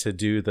mistake to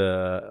do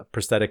the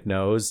prosthetic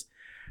nose,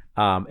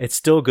 it's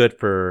still good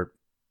for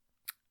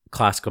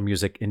classical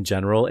music in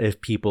general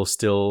if people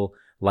still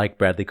like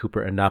Bradley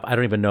Cooper enough. I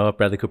don't even know if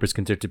Bradley Cooper is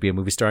considered to be a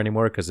movie star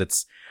anymore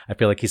because I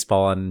feel like he's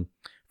fallen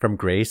from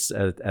grace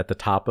at the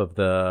top of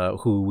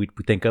who we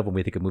think of when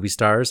we think of movie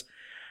stars.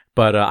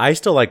 But I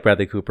still like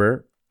Bradley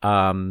Cooper,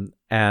 and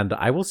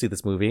I will see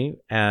this movie.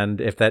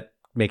 And if that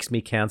makes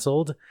me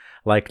canceled,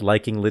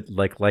 liking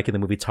the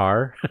movie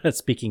Tar.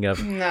 Speaking of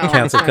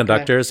canceled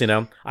conductors,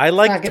 I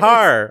like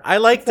Tar. I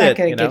liked it. It's not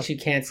going to get you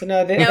canceled.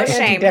 No, the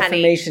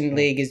Anti-Defamation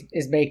League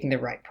is making the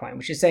right point,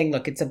 which is saying,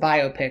 look, it's a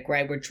biopic,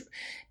 right? Which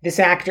this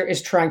actor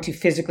is trying to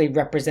physically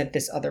represent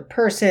this other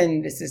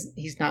person.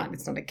 It's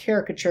not a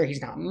caricature.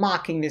 He's not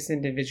mocking this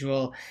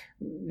individual.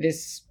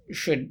 This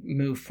should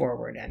move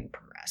forward and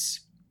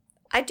progress.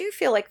 I do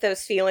feel like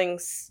those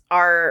feelings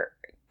are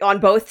on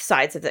both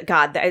sides of it.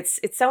 God, it's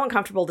so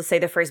uncomfortable to say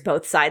the phrase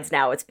both sides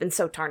now. It's been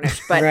so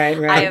tarnished. But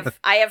right.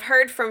 I have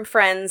heard from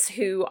friends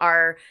who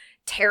are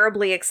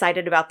terribly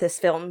excited about this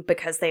film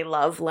because they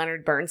love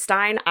Leonard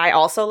Bernstein. I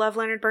also love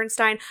Leonard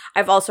Bernstein.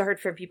 I've also heard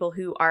from people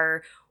who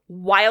are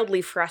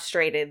wildly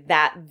frustrated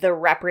that the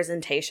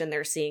representation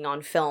they're seeing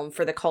on film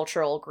for the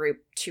cultural group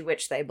to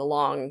which they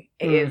belong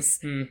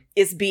is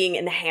being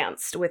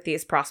enhanced with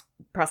these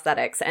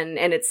prosthetics. And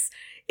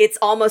it's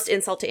almost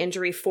insult to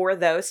injury for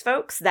those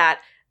folks that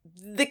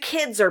the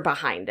kids are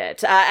behind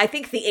it. I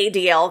think the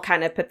ADL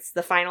kind of puts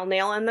the final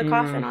nail in the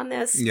coffin on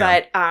this,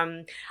 but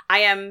I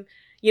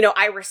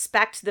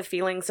respect the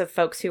feelings of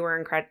folks who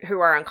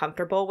are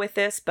uncomfortable with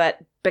this, but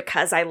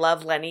because I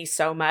love Lenny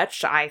so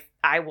much,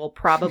 I will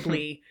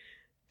probably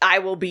I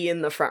will be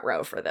in the front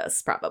row for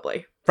this,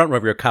 probably. Front row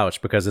of your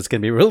couch because it's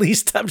going to be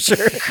released, I'm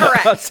sure.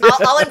 Correct.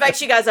 I'll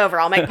invite you guys over.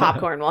 I'll make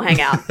popcorn. We'll hang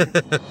out.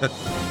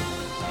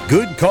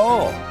 Good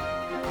call.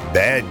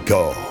 Bad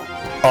call.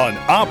 On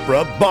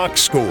Opera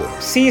Box Score.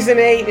 Season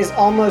 8 is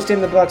almost in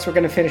the books. We're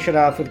going to finish it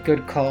off with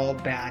good call,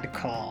 bad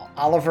call.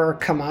 Oliver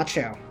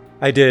Camacho.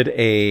 I did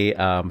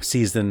a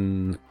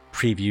season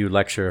preview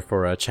lecture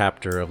for a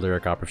chapter of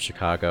Lyric Opera of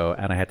Chicago,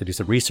 and I had to do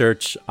some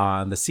research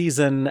on the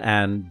season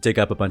and dig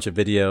up a bunch of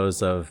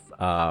videos of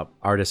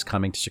artists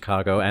coming to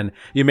Chicago. And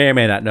you may or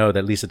may not know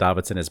that Lisa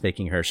Davidson is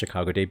making her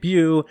Chicago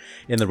debut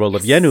in the role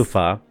of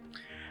Yennefer.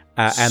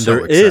 And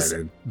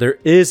there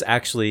is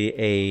actually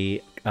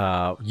a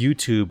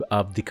YouTube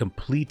of the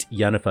complete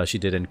Yennefer she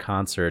did in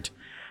concert,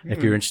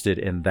 if you're interested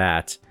in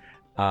that.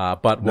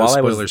 But no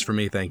spoilers for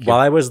me, thank you. While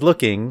I was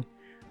looking,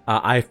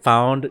 I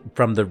found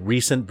from the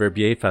recent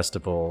Verbier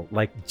Festival,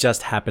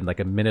 just happened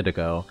a minute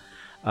ago,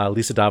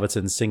 Lisa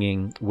Davidson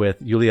singing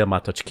with Julia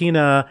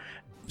Matochkina,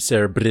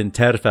 Sir Bryn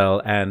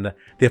Terfel, and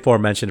the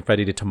aforementioned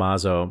Freddie Di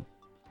Tommaso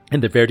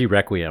in the Verdi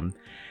Requiem.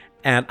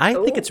 And I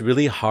think it's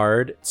really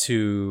hard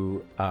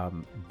to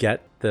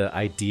get the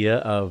idea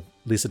of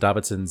Lisa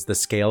Davidson's, the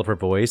scale of her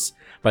voice,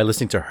 by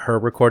listening to her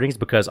recordings,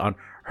 because on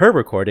her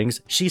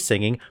recordings, she's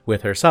singing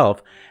with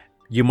herself.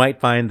 You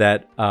might find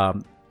that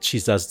she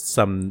does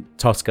some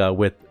Tosca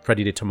with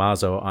Freddie Di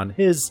Tommaso on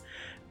his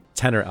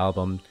tenor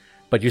album,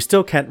 but you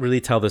still can't really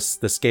tell the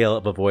scale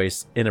of a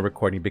voice in a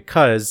recording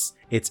because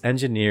it's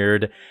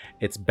engineered,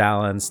 it's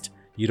balanced,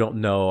 you don't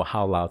know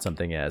how loud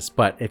something is.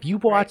 But if you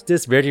watch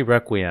this Verdi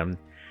Requiem,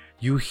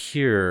 you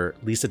hear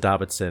Lisa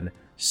Davidson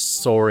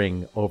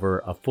soaring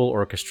over a full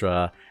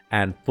orchestra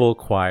and full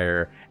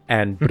choir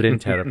and Bryn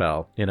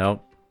Terfel,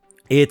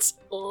 It's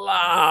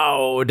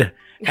loud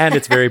and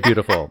it's very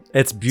beautiful.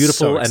 It's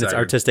beautiful and it's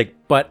artistic,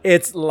 but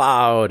it's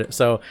loud.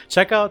 So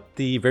check out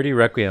the Verdi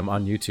Requiem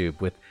on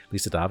YouTube with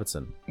Lisa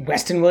Davidson.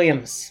 Weston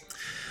Williams.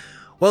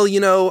 Well,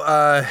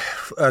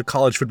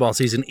 college football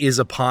season is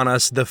upon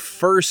us. The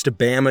first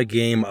Bama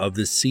game of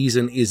the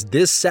season is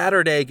this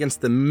Saturday against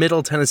the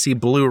Middle Tennessee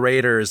Blue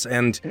Raiders.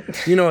 And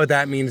you know what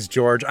that means,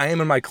 George. I am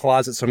in my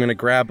closet, so I'm going to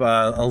grab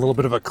a little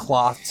bit of a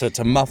cloth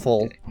to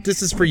muffle.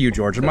 This is for you,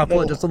 George.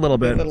 Muffle it just a little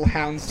bit. A little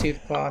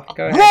houndstooth cloth.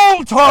 Go ahead.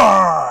 Roll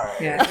Tide!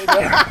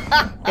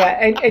 Yeah,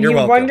 and you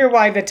wonder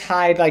why the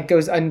Tide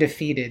goes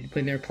undefeated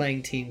when they're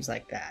playing teams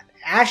like that.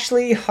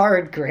 Ashley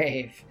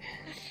Hardgrave.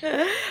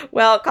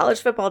 Well,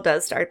 college football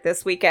does start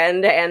this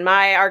weekend, and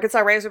my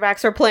Arkansas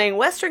Razorbacks are playing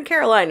Western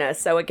Carolina.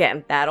 So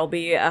again, that'll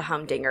be a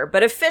humdinger.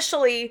 But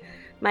officially,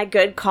 my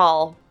good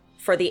call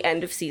for the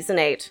end of season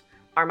 8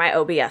 are my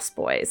OBS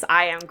boys.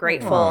 I am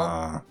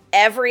grateful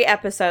every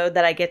episode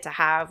that I get to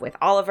have with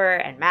Oliver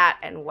and Matt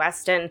and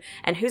Weston.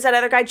 And who's that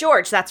other guy?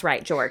 George. That's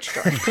right, George.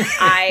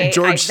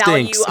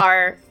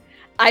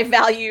 I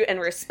value and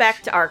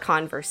respect our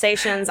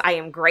conversations. I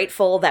am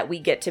grateful that we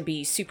get to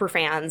be super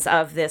fans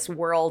of this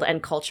world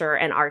and culture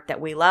and art that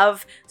we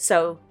love.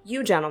 So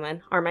you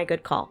gentlemen are my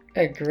good call.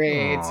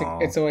 Agree.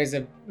 It's always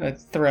a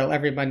thrill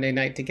every Monday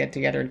night to get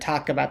together and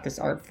talk about this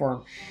art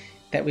form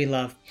that we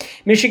love.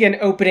 Michigan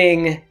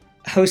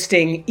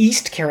hosting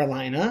East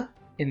Carolina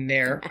in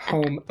their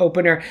home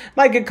opener.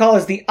 My good call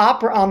is the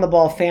Opera on the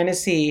Ball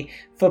Fantasy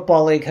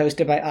Football League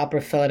hosted by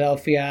Opera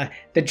Philadelphia.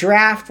 The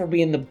draft will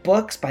be in the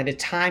books by the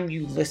time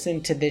you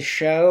listen to this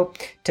show.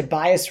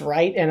 Tobias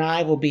Wright and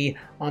I will be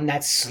on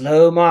that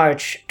slow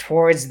march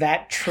towards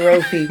that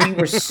trophy. We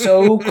were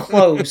so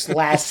close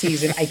last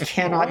season. I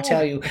cannot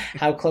tell you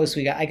how close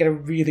we got. I got a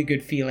really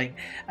good feeling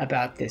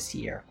about this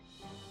year.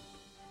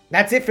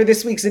 That's it for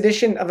this week's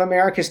edition of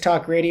America's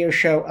Talk Radio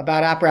Show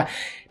about opera.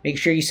 Make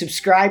sure you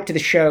subscribe to the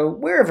show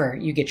wherever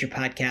you get your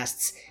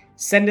podcasts.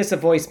 Send us a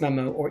voice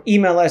memo or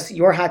email us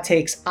your hot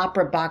takes,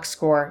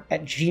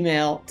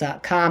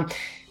 operaboxscore@gmail.com.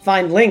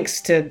 Find links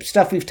to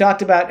stuff we've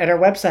talked about at our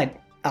website,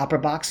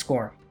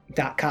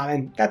 operaboxscore.com.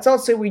 And that's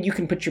also where you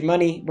can put your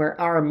money where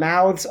our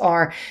mouths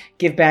are.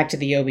 Give back to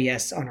the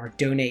OBS on our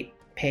donate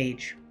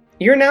page.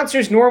 Your announcer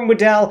is Norm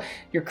Waddell,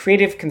 your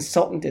creative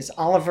consultant is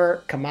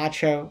Oliver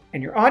Camacho,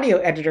 and your audio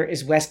editor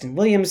is Weston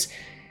Williams.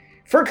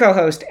 For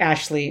co-host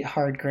Ashley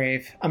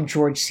Hardgrave, I'm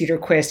George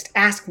Cedarquist,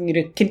 asking you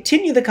to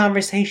continue the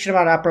conversation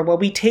about opera while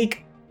we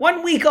take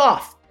 1 week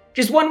off.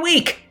 Just 1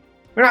 week.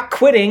 We're not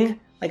quitting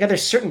like other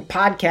certain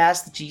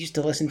podcasts that you used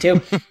to listen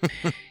to.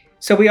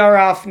 So we are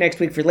off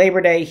next week for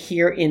Labor Day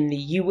here in the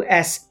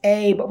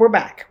USA, but we're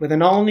back with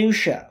an all-new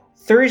show.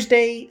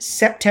 Thursday,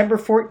 September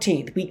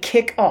 14th, we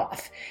kick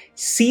off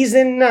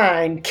Season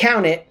 9,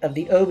 count it, of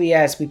the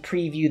OBS. We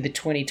preview the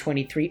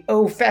 2023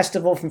 O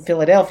Festival from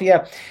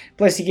Philadelphia.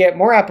 Plus you get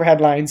more opera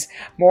headlines,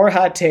 more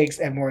hot takes,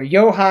 and more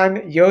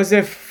Johann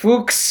Josef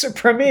Fuchs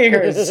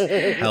premieres.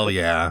 Hell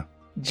yeah.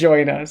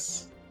 Join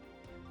us.